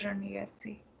Structure and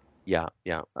USC. Yeah,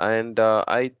 yeah. And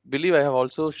I believe I have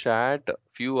also shared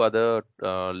few other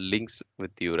links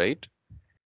with you, right?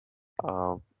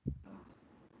 Uh,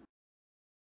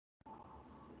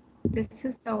 This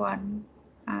is the one.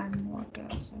 And what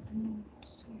else? I don't know.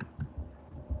 Let's see.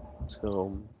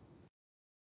 so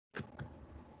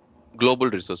global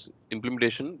resource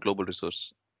implementation, global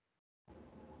resource.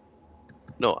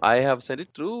 No, I have sent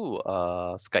it through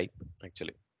Skype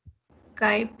actually.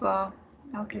 Skype.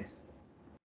 Okay. Yes,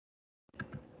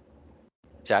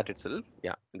 chat itself.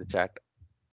 Yeah, in the chat.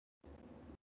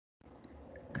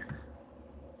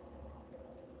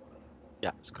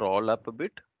 Yeah, scroll up a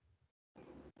bit.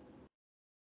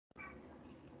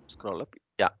 Scroll up.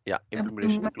 Yeah, yeah.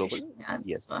 Implementation global. Implementation. Yeah,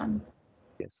 Yes, this one.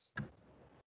 yes.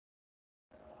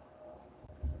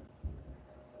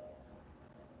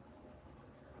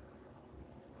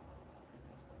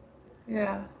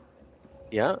 Yeah.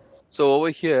 Yeah. So over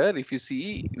here, if you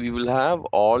see, we will have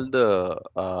all the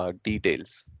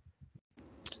details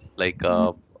like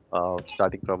Mhm.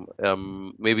 starting from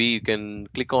maybe you can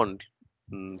click on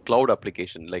cloud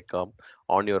application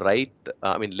on your right,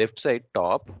 I mean left side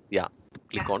top. Yeah,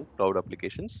 click Yeah. on cloud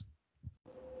applications.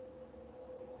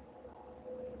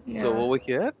 So Yeah. over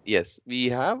here, yes, we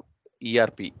have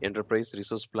ERP, Enterprise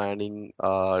Resource Planning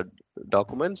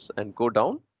documents, and go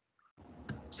down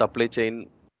supply chain,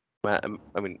 I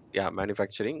mean, yeah,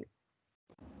 manufacturing,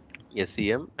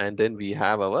 SCM, and then we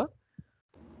have our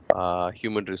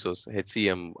human resource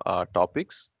HCM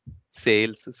topics,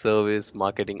 sales, service,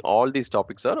 marketing. All these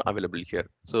topics are available here.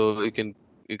 So you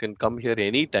can come here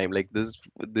anytime. Like this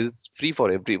is free for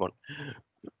everyone.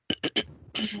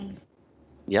 Mhm.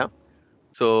 Yeah.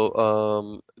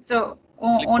 So So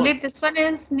click on. only this one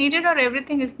is needed, or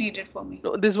everything is needed for me?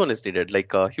 No, this one is needed.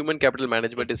 Like human capital I see.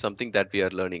 management is something that we are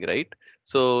learning, right?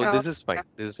 So Oh, this is yeah. fine.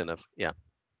 This is enough. Yeah.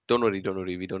 Don't worry. Don't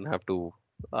worry. We don't have to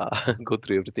go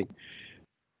through everything.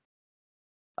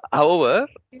 However,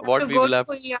 You have what to we go will have.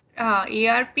 to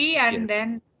ERP Yes. and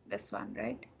then this one,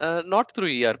 right? Not through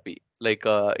ERP.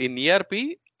 In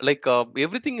ERP,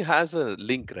 everything has a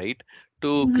link, right?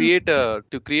 Mhm.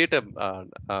 To create a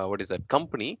what is that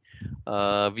company?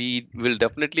 We will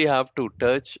definitely have to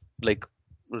touch like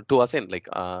to assign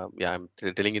yeah, I'm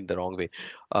telling it the wrong way.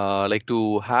 Like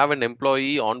to have an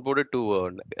employee onboarded to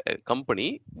a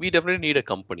company, we definitely need a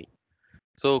company.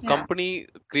 So Yeah. company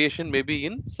creation may be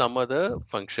in some other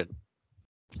function,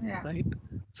 Yeah. right?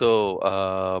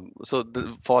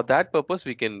 For that purpose,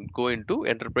 we can go into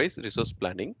enterprise resource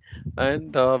planning,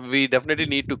 and we definitely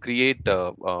need to create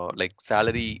like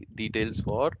salary details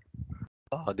for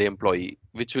the employee,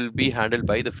 which will be handled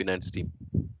by the finance team,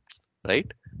 right?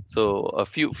 So a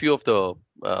few of the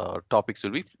topics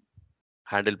will be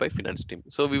handled by finance team.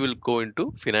 So we will go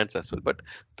into finance as well, but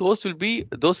those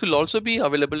will also be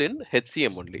available in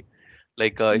HCM only.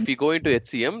 If you go into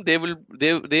HCM,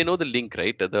 they know the link,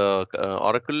 right? The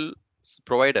Oracle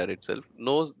provider itself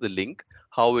knows the link,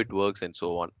 how it works, and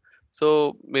so on.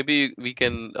 So maybe we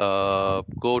can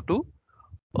go to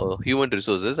human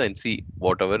resources and see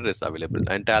whatever is available,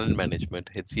 and talent management,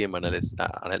 HCM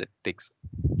analytics,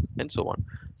 and so on.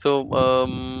 So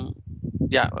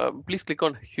yeah, please click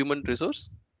on human resource.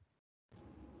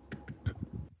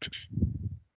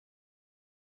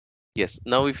 Yes.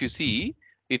 Now if you see,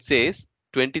 it says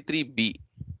 23B,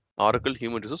 Oracle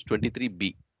Human Resource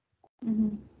 23B.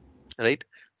 Mhm. Right.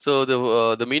 So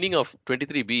the meaning of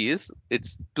 23B is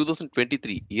it's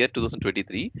 2023 year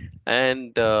 2023,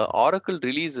 and Oracle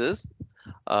releases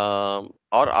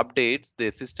or updates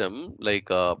their system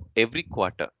every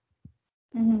quarter.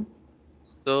 Mhm.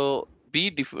 So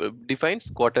defines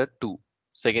quarter two,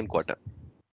 second quarter.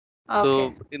 Okay.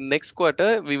 So in next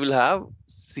quarter we will have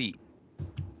C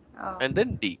Oh, and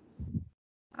then D.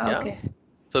 Yeah. okay.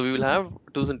 So we will have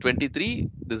 2023,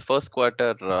 this first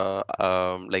quarter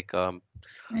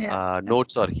Yeah, that's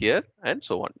notes are here and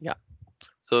so on. Yeah.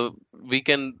 So we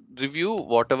can review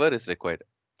whatever is required.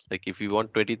 Like if we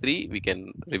want 23, we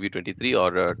can review 23,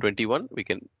 or 21, we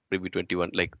can review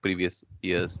 21, like previous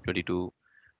years, 22,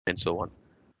 and so on.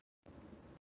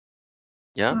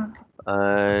 Yeah. Okay.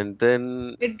 And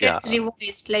then, It yeah, gets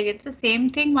revised. Like it's the same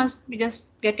thing, must be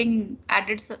just getting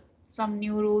added some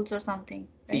new rules or something,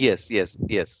 right?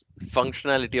 yes.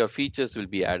 Functionality or features will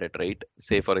be added, right?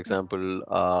 Say, for example,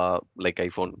 like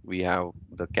iPhone, we have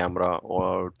the camera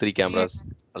or three Yeah. cameras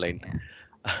aligned,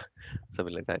 Yeah.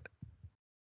 something like that.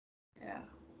 Yeah.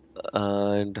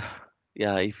 And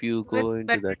yeah, if you So go it's into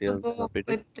better that, you to have go updated.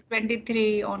 with the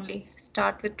 23 only.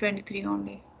 Start with 23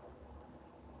 only.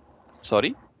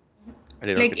 Sorry, I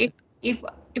did not Like get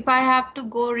that. if I have to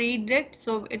go read it,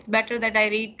 so it's better that I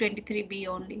read 23B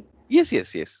only. Yes.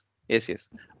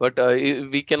 But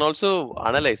we can also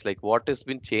analyze like what has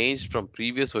been changed from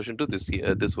previous version to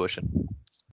this version.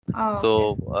 Oh, okay.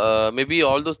 So maybe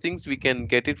all those things we can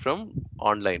get it from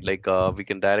online. Like we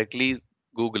can directly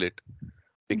Google it.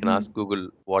 We can Mm-hmm. ask Google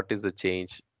what is the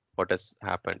change, what has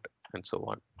happened, and so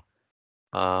on.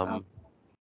 Oh, Um,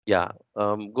 yeah.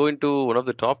 Go into one of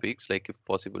the topics, like if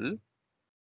possible.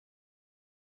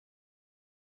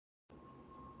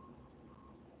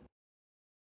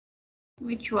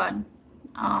 which one?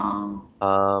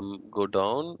 Go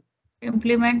down.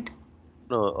 Implement.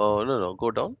 No.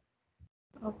 Go down.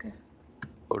 Okay.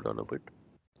 Go down a bit.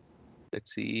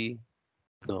 Let's see.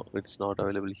 No, it's not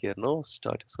available here. No,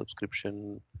 start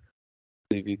subscription,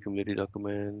 review community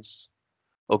documents.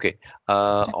 Okay.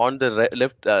 On the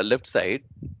left side,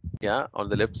 yeah, on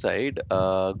the left side,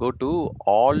 go to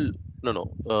all.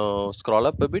 No. Scroll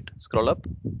up a bit. Scroll up.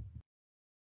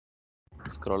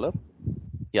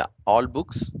 Yeah, all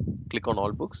books. Click on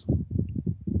all books.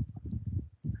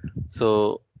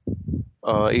 So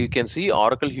you can see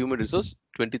Oracle Human Resource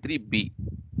 23B.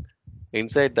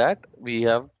 Inside that, we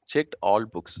have checked all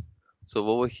books. So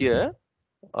over here,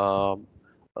 um,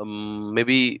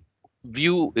 maybe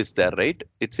view is there, right?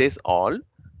 It says all.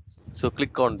 So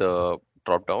click on the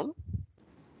drop down,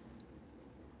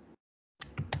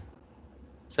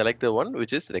 select the one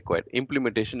which is required.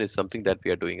 Implementation is something that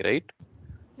we are doing, right?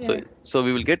 So, Yeah. so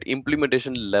we will get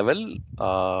implementation level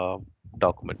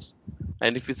documents.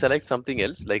 And if you select something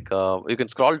else, like you can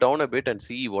scroll down a bit and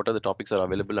see what are the topics are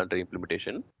available under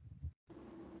implementation.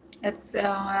 It's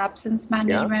absence Yeah,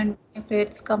 management,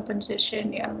 benefits,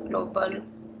 compensation, yeah, global,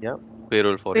 yeah.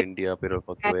 Payroll for with India, payroll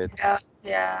for Kuwait. Canada,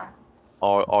 yeah.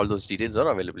 All those details are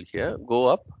available here. Go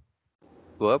up.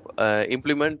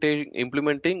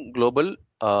 Implementing global.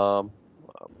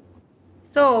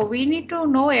 So we need to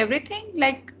know everything,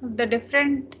 like the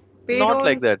different Not payroll.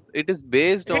 like that. It is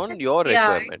based Is on it? your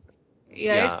Yeah, requirement. it's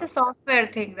Yeah. a software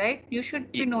thing, right? You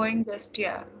should be Y- knowing just,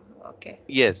 yeah. Okay.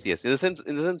 Yes. In the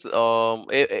sense,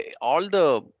 all the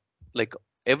like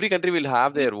every country will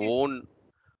have their Each- own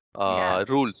Yeah,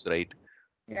 rules, right?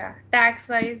 yeah. Tax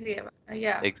wise, yeah,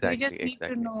 yeah. We Exactly, just need to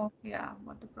exactly, know, yeah,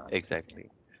 what the process. Yeah. exactly.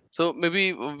 So maybe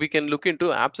we can look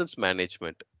into absence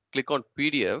management. Click on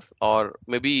PDF or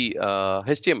maybe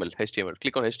HTML. HTML.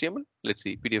 Click on HTML. Let's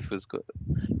see. PDF is good.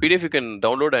 PDF you can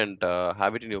download and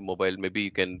have it in your mobile. Maybe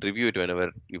you can review it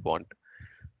whenever you want.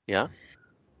 Yeah.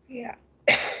 Yeah.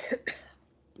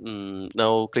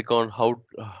 Now click on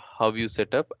how you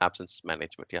set up absence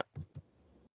management. Yeah.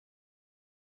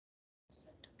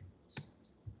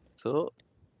 So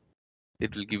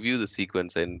it will give you the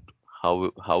sequence and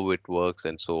how it works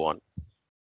and so on.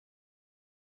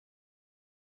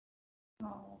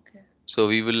 Oh, okay. So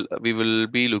we will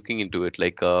be looking into it,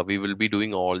 like we will be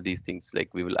doing all these things,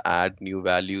 like we will add new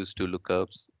values to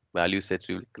lookups, value sets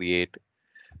we will create,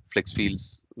 flex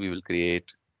fields we will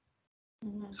create.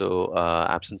 Mhm. So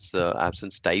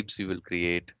absence types we will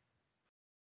create.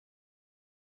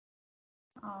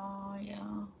 Oh,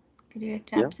 yeah. Create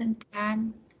Yeah. absent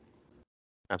plan.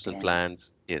 Absence Okay.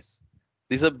 plans, yes.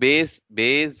 These are base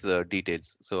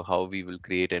details. So how we will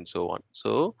create and so on.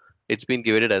 So it's been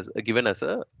given as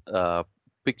a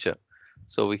picture.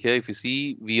 So over here, if you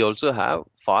see, we also have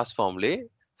fast formulae.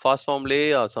 Fast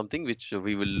formulae are something which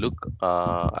we will look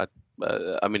at.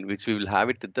 I mean, which we will have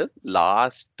it at the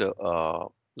last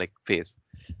like phase,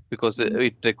 because Mhm.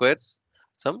 it requires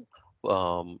some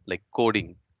like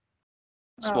coding,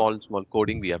 Oh. small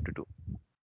coding we have to do.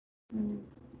 Mhm.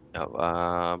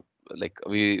 Like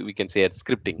we can say at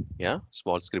scripting, yeah,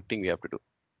 small scripting we have to do.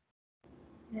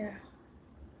 Yeah.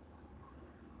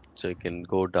 So you can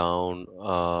go down.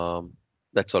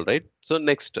 That's all right. So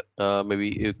next, maybe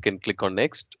you can click on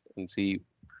next and see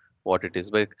what it is.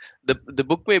 But the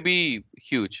book may be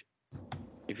huge.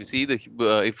 If you see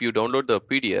if you download the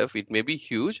PDF, it may be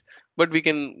huge, but we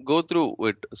can go through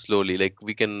it slowly. Like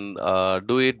we can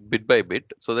do it bit by bit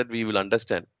so that we will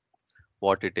understand.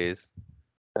 what it is,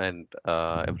 and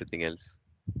everything else.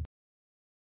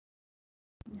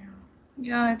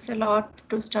 Yeah, it's a lot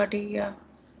to study. Yeah.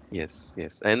 Yes,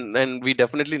 yes, and we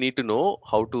definitely need to know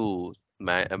how to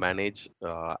manage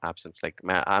absence. Like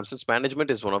absence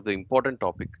management is one of the important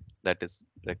topic that is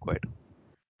required,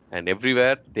 and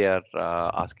everywhere they are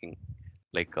asking.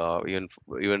 Like even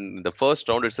in the first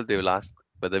round itself, they will ask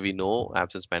whether we know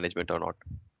absence management or not.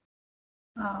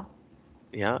 Ah.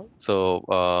 Yeah. So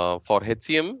for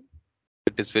HCM,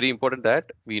 it is very important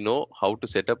that we know how to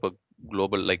set up a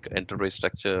global like enterprise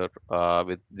structure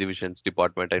with divisions,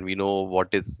 department, and we know what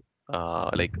is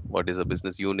like what is a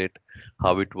business unit,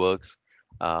 how it works,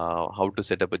 how to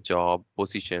set up a job,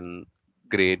 position,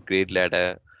 grade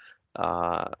ladder,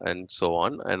 and so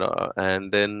on.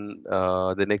 And then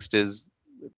the next is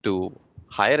to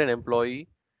hire an employee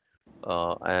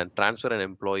and transfer an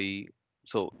employee.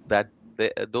 So that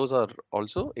those are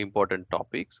also important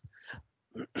topics.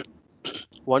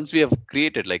 Once we have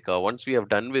created like once we have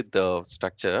done with the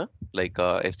structure, like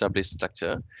established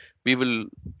structure, we will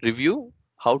review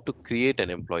how to create an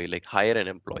employee, like hire an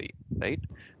employee, right?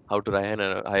 How to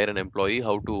hire an employee,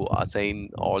 how to assign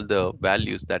all the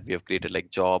values that we have created, like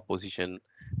job, position,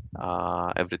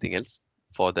 everything else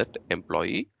for that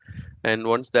employee. And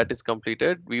once that is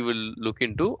completed, we will look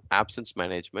into absence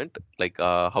management, like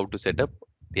how to set up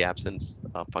the absence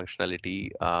functionality,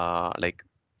 like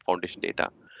foundation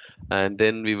data. And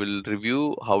then we will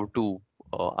review how to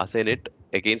assign it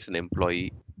against an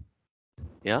employee.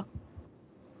 Yeah.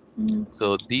 Mm.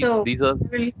 So So these are,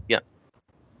 yeah.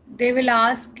 they will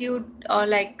ask you,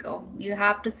 like, you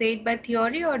have to say it by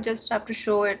theory or just have to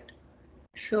show it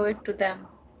to them.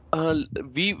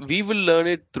 We will learn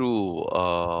it through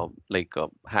like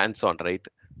hands-on, right?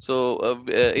 So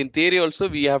in theory also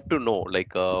we have to know,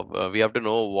 like we have to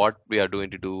know what we are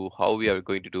going to do, how we are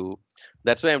going to do.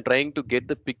 That's why I'm trying to get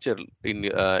the picture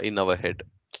in our head.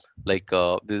 Like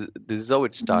this is how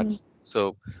it Mm. starts.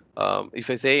 So if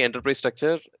I say enterprise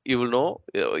structure, you will know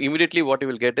immediately what you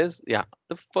will get is, yeah,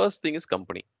 the first thing is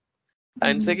company,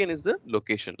 and Mm. second is the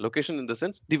location in the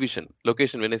sense division.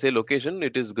 Location, when I say location,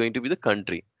 it is going to be the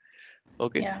country.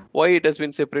 Okay, Yeah. why it has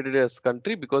been separated as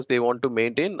country? Because they want to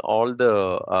maintain all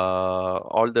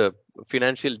the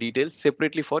financial details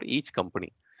separately for each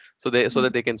company, so they so that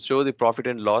Mm. they can show the profit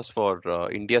and loss for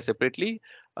India separately,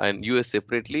 and US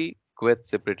separately, Kuwait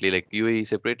separately, like UAE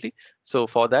separately. So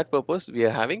for that purpose, we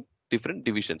are having different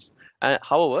divisions.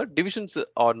 However, divisions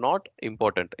are not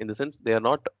important in the sense they are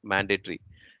not mandatory.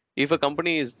 If a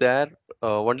company is there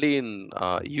only in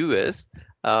US,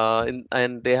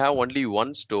 and they have only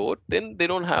one store, then they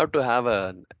don't have to have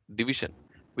a division.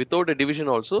 Without a division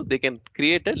also, they can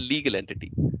create a legal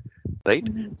entity, right?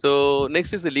 Mhm. So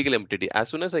next is the legal entity. As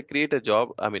soon as I create a job,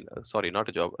 I mean, sorry, not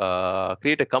a job,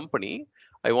 create a company.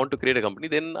 I want to create a company,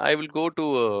 then I will go to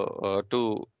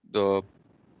the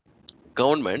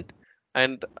government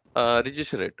and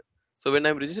register it. So when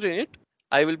I'm registering it,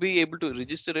 I will be able to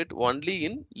register it only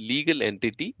in legal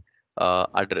entity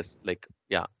address. Like,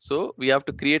 yeah, so we have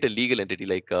to create a legal entity.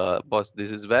 Like, boss,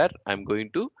 this is where I'm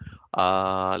going to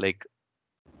like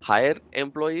hire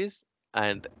employees,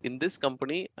 and in this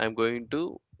company, I'm going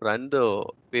to run the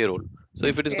payroll. So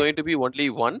if it is Yeah. going to be only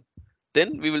one,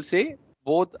 then we will say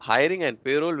both hiring and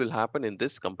payroll will happen in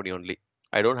this company only.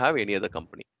 I don't have any other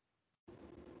company.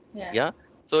 Yeah. Yeah.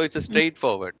 So it's a Mm.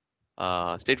 straightforward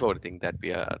thing that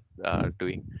we are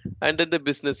doing. And then the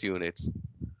business units,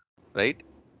 right?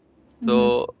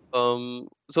 Mhm.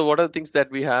 So what are the things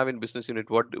that we have in business unit?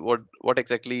 What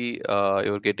exactly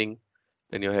you're getting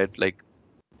in your head? Like,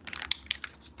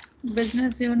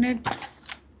 Business unit.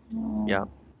 yeah, Oh,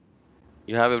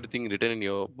 you have everything written in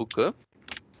your book.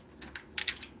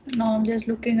 no, I'm just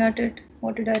looking at it.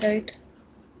 What did I write?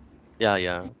 Yeah,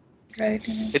 yeah. Right.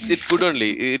 It's good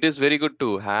only. It is very good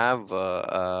to have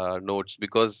notes,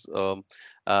 because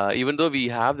even though we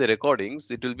have the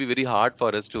recordings, it will be very hard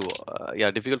for us to,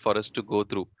 yeah, difficult for us to go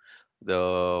through the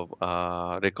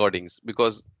recordings,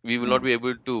 because we will not be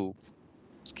able to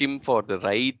skim for the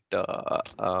right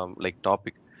like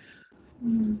topic.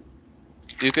 Mm.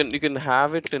 You can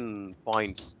have it in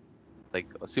points, like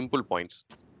simple points.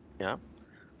 Yeah.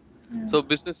 Yeah. So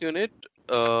business unit,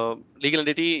 legal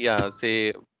entity. Yeah.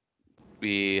 Say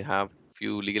we have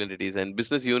few legal entities and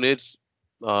business units.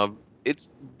 Uh,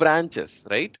 it's branches,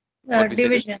 right? What we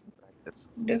said is Divisions. branches.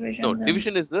 No, Divisions and.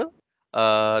 division is the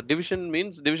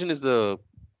division is the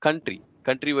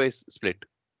country wise split.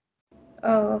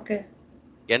 Oh, okay.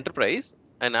 Enterprise,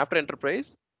 and after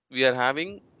enterprise, we are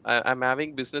having I'm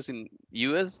having business in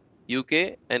US,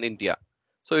 UK, and India.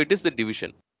 So it is the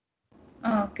division,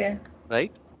 Oh, okay.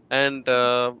 right? And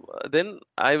then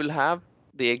I will have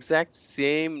the exact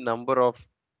same number of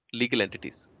legal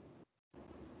entities.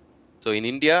 So in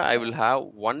India, I will have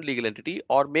one legal entity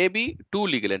or maybe two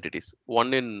legal entities,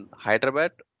 one in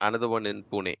Hyderabad, another one in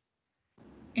Pune,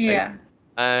 right? Yeah.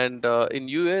 And in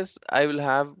US,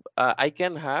 I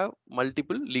can have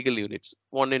multiple legal units,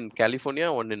 one in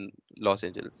California, one in Los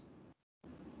Angeles.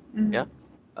 Mm. Yeah.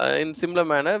 In similar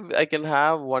manner, I can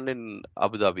have one in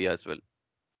Abu Dhabi as well.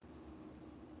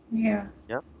 Yeah.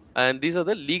 Yeah. And these are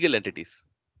the legal entities.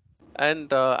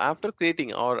 And after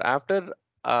creating or after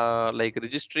like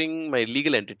registering my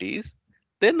legal entities,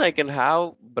 then I can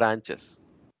have branches.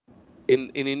 In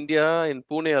India, in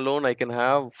Pune alone, I can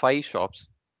have 5 shops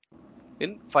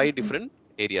in 5 different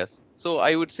areas. So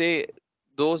I would say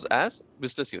those as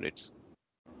business units.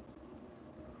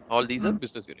 All these are Mhm.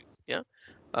 business units. Yeah.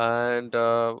 And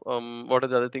what are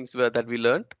the other things that we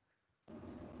learned?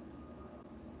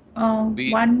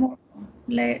 We One more.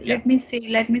 Let, Yeah. let me see.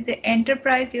 Let me say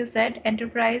enterprise. You said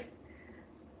enterprise.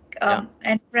 Yeah.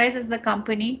 Enterprise is the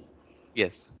company,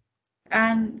 Yes.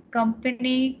 and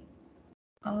company.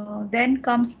 Then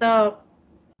comes the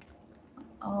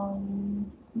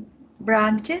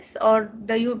branches or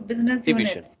the business Division.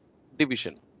 units.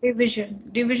 Division.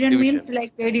 Division means Division.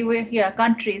 like yeah,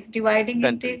 countries, dividing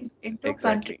Countries. into countries.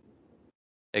 Exactly.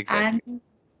 Exactly.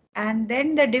 And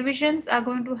then the divisions are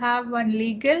going to have one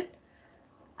legal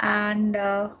and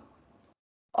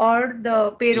or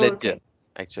the payroll Ledger. thing.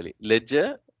 Actually,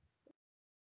 ledger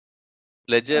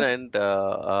Okay. and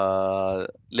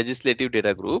legislative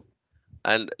data group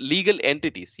and legal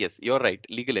entities. Yes, you're right.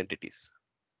 Legal entities.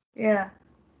 Yeah.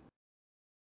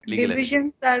 Legal entities.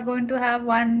 Divisions are going to have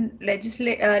one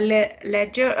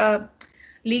ledger,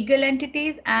 legal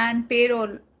entities and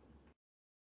payroll.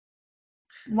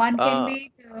 One can Uh,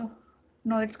 be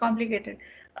no, it's complicated.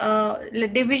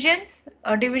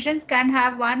 Divisions can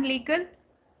have one legal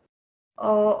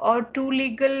or two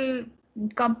legal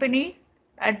companies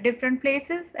at different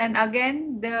places, and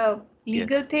again the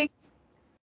legal yes. things,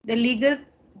 the legal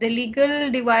the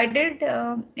legal divided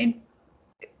in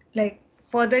like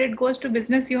further it goes to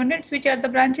business units, which are the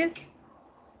branches.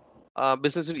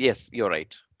 Yes, you're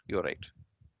right. You're right.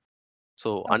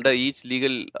 So under Okay, each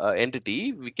legal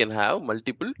entity, we can have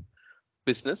multiple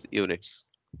business units.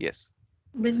 Yes.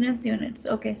 business units.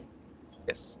 Okay.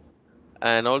 Yes.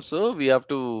 And also we have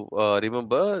to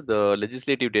remember the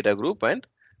legislative data group and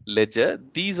ledger.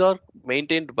 These are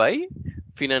maintained by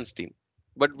finance team,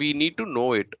 but we need to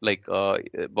know it. Like,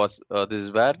 boss, this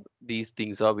is where these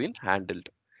things are being handled.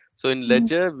 So in Mhm.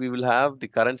 ledger, we will have the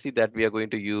currency that we are going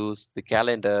to use, the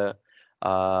calendar,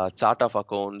 chart of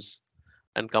accounts,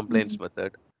 and complaints Mhm.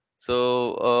 method.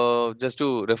 So just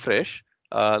to refresh,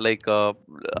 like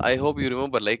I hope you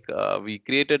remember, like we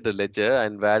created the ledger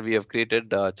and where we have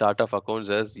created chart of accounts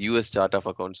as US chart of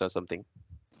accounts or something.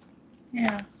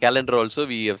 Yeah. Calendar also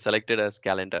we have selected as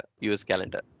calendar, US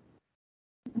calendar.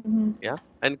 Mhm. Yeah,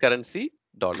 and currency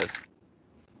dollars.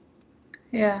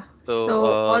 Yeah. So So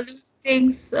all those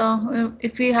things,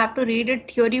 if we have to read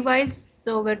it theory wise,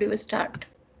 so where do we start?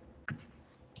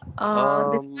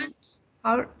 This one? um,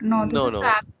 How? No, this no, is the no,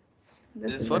 absence. this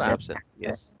This is is for the just absent. absence.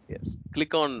 Yes, yes.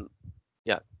 Click on,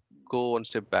 yeah, go one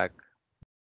step back.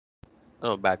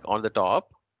 No, back on the top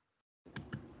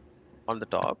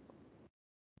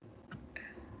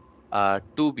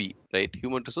 2B, right?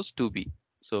 Human resource 2B.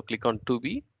 So click on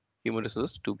 2B, human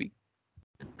resources 2B.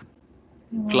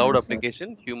 Human Cloud resource.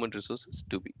 application, human resources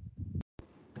 2B.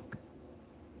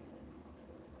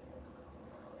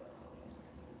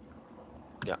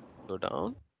 Yeah, go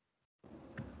down,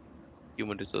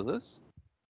 human resources.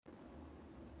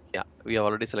 Yeah, we have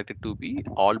already selected 2B,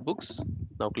 all books.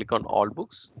 Now click on all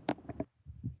books.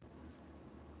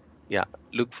 Yeah,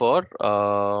 look for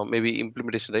maybe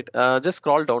implementation, right? Just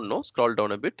scroll down, no? Scroll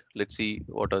down a bit. Let's see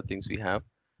what are things we have.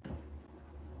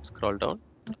 Scroll down.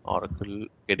 Oracle,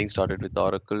 getting started with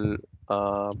Oracle.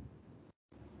 Uh,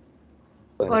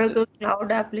 where is it? Oracle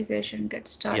Cloud application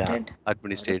gets Yeah, started. Oracle.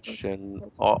 administration.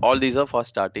 All these are for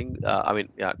starting. I mean,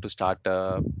 yeah, to start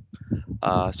to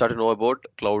know about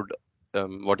cloud,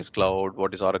 what is cloud,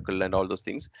 what is Oracle, and all those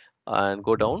things. And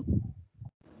go down.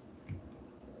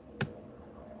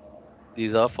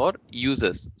 These are for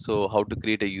users. So how to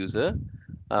create a user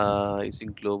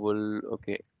using global.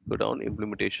 Okay, go down.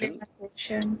 Implementation,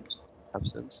 Implementation.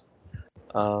 absence.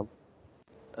 Uh,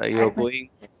 you're going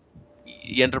Administration.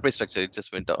 enterprise structure. It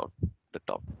just went down the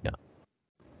top. Yeah.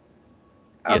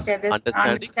 Yes. Okay, this Understanding enterprise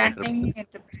understanding structure.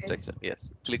 enterprise. Yes.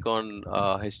 Click on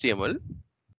HTML.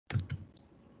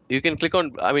 You can click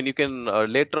on, I mean, you can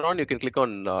later on, you can click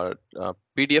on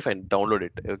PDF and download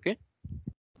it. Okay.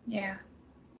 Yeah.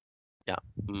 Yeah.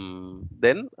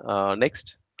 Then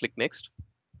next, click next.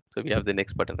 So we have the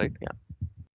next button, right? Yeah,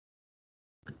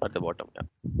 at the bottom. Yeah,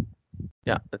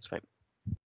 yeah, that's fine.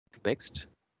 Next.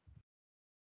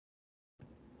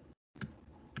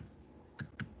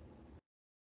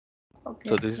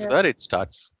 So Okay. this is Yeah. where it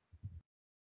starts.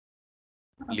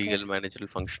 Okay. Legal, managerial,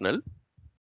 functional.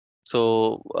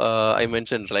 So I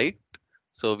mentioned, right?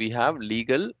 So we have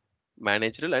legal,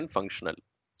 managerial, and functional.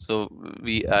 So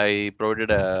I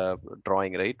provided a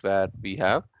drawing, right, where we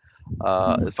have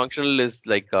functional is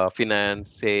like finance,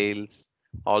 sales,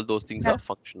 all those things Yeah. are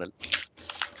functional.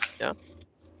 Yeah.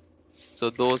 So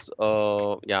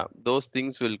those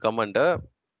things will come under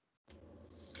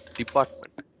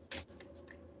department.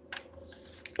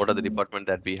 What are the department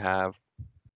that we have?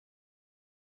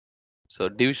 So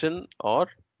division or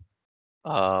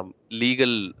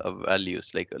legal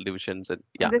values like divisions and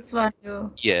yeah. This one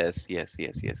you. Yes.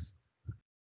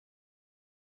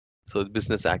 So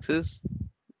business access,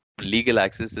 legal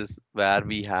access is where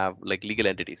we have like legal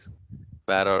entities.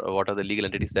 What are the legal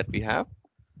entities that we have?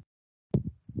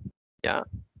 Yeah.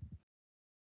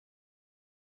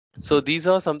 So these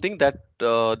are something that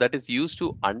is used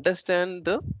to understand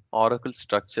the Oracle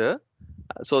structure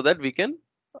so that we can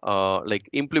like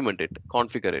implement it,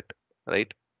 configure it,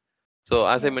 right? So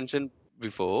as I Yeah. mentioned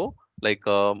before, like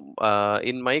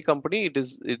in my company, it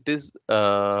is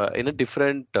in a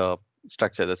different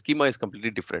structure. The schema is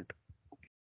completely different.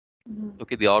 Mhm.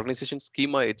 Okay, the organization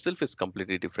schema itself is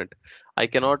completely different. I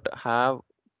cannot have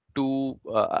two.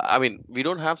 I mean, we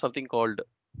don't have something called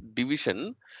division.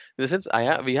 In the sense,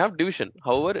 we have division.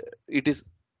 However, it is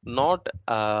not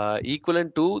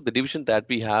equivalent to the division that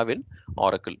we have in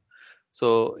Oracle.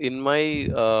 So in my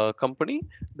company,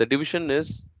 the division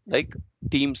is like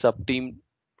team, sub team,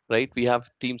 right? We have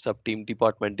team, sub team,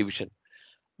 department, division.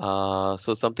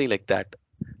 So something like that.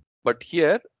 But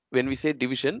here, when we say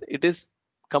division, it is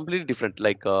completely different.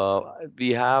 Like we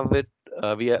have it,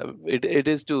 it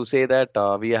is to say that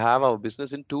we have our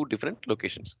business in two different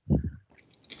locations.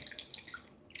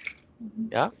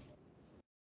 Yeah.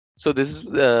 So this is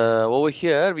over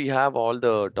here. We have all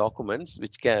the documents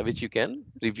which you can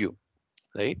review,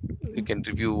 right? You can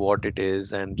review what it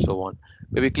is and so on.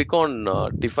 Maybe click on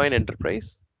define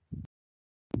enterprise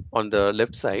on the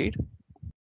left side.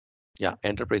 Yeah,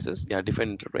 enterprises. Yeah,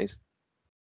 define enterprise.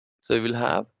 So you will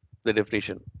have the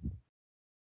definition.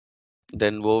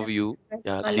 Then overview. Enterprise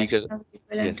Yeah, legal. collection of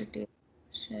legal Yes. entities,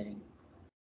 sharing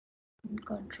and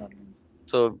controlling.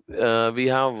 So we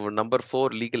have number four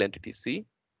legal entities. See,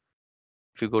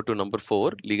 if you go to number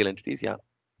four legal entities, yeah,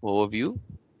 overview.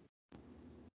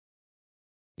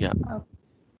 Yeah. Okay.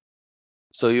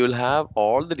 So you will have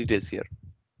all the details here.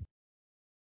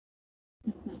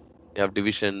 You have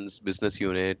divisions, business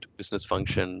unit, business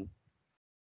function.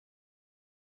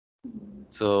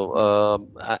 So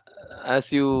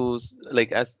as you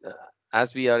like as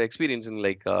we are experiencing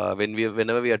like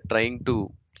whenever we are trying to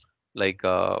like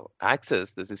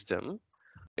access the system,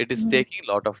 it is Mhm. taking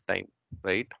a lot of time,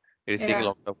 right? It is taking a Yeah.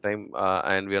 lot of time,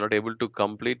 and we are not able to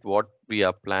complete what we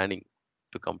are planning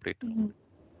to complete. Mhm.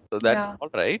 So that's Yeah. all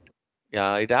right.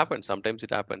 Yeah, it happens. Sometimes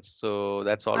it happens. So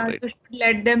that's all right. You should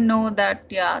let them know that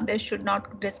yeah, they should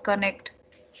not disconnect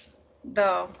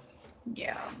the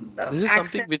yeah the This is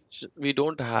something access. which we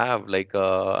don't have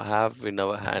in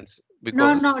our hands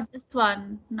No, because not this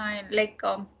one. No,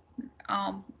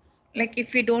 um, like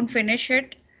if we don't finish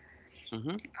it,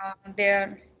 Mhm.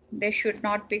 they should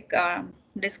not be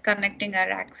disconnecting our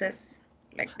access.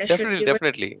 Like they should Definitely, give it.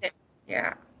 definitely.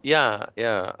 Yeah.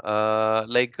 Yeah.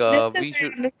 Like This is we I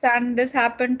should. understand. This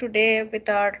happened today with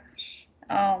our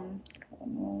um,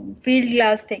 field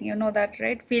glass thing. You know that,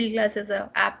 right? Field glass is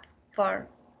a app for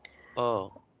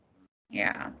Oh,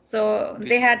 yeah. So okay.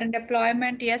 they had a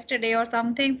deployment yesterday or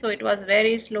something. So it was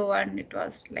very slow, and it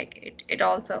was like it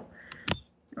also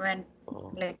went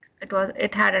Oh, like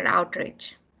it had an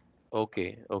outrage.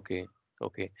 okay.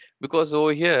 Okay. Because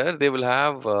over here they will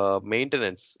have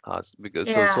maintenance because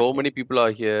Yeah. so many people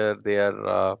are here. They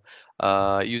are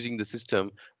using the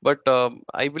system. But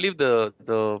I believe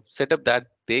the setup that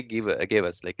they gave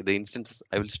us, like the instances.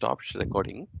 I will stop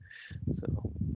recording. So.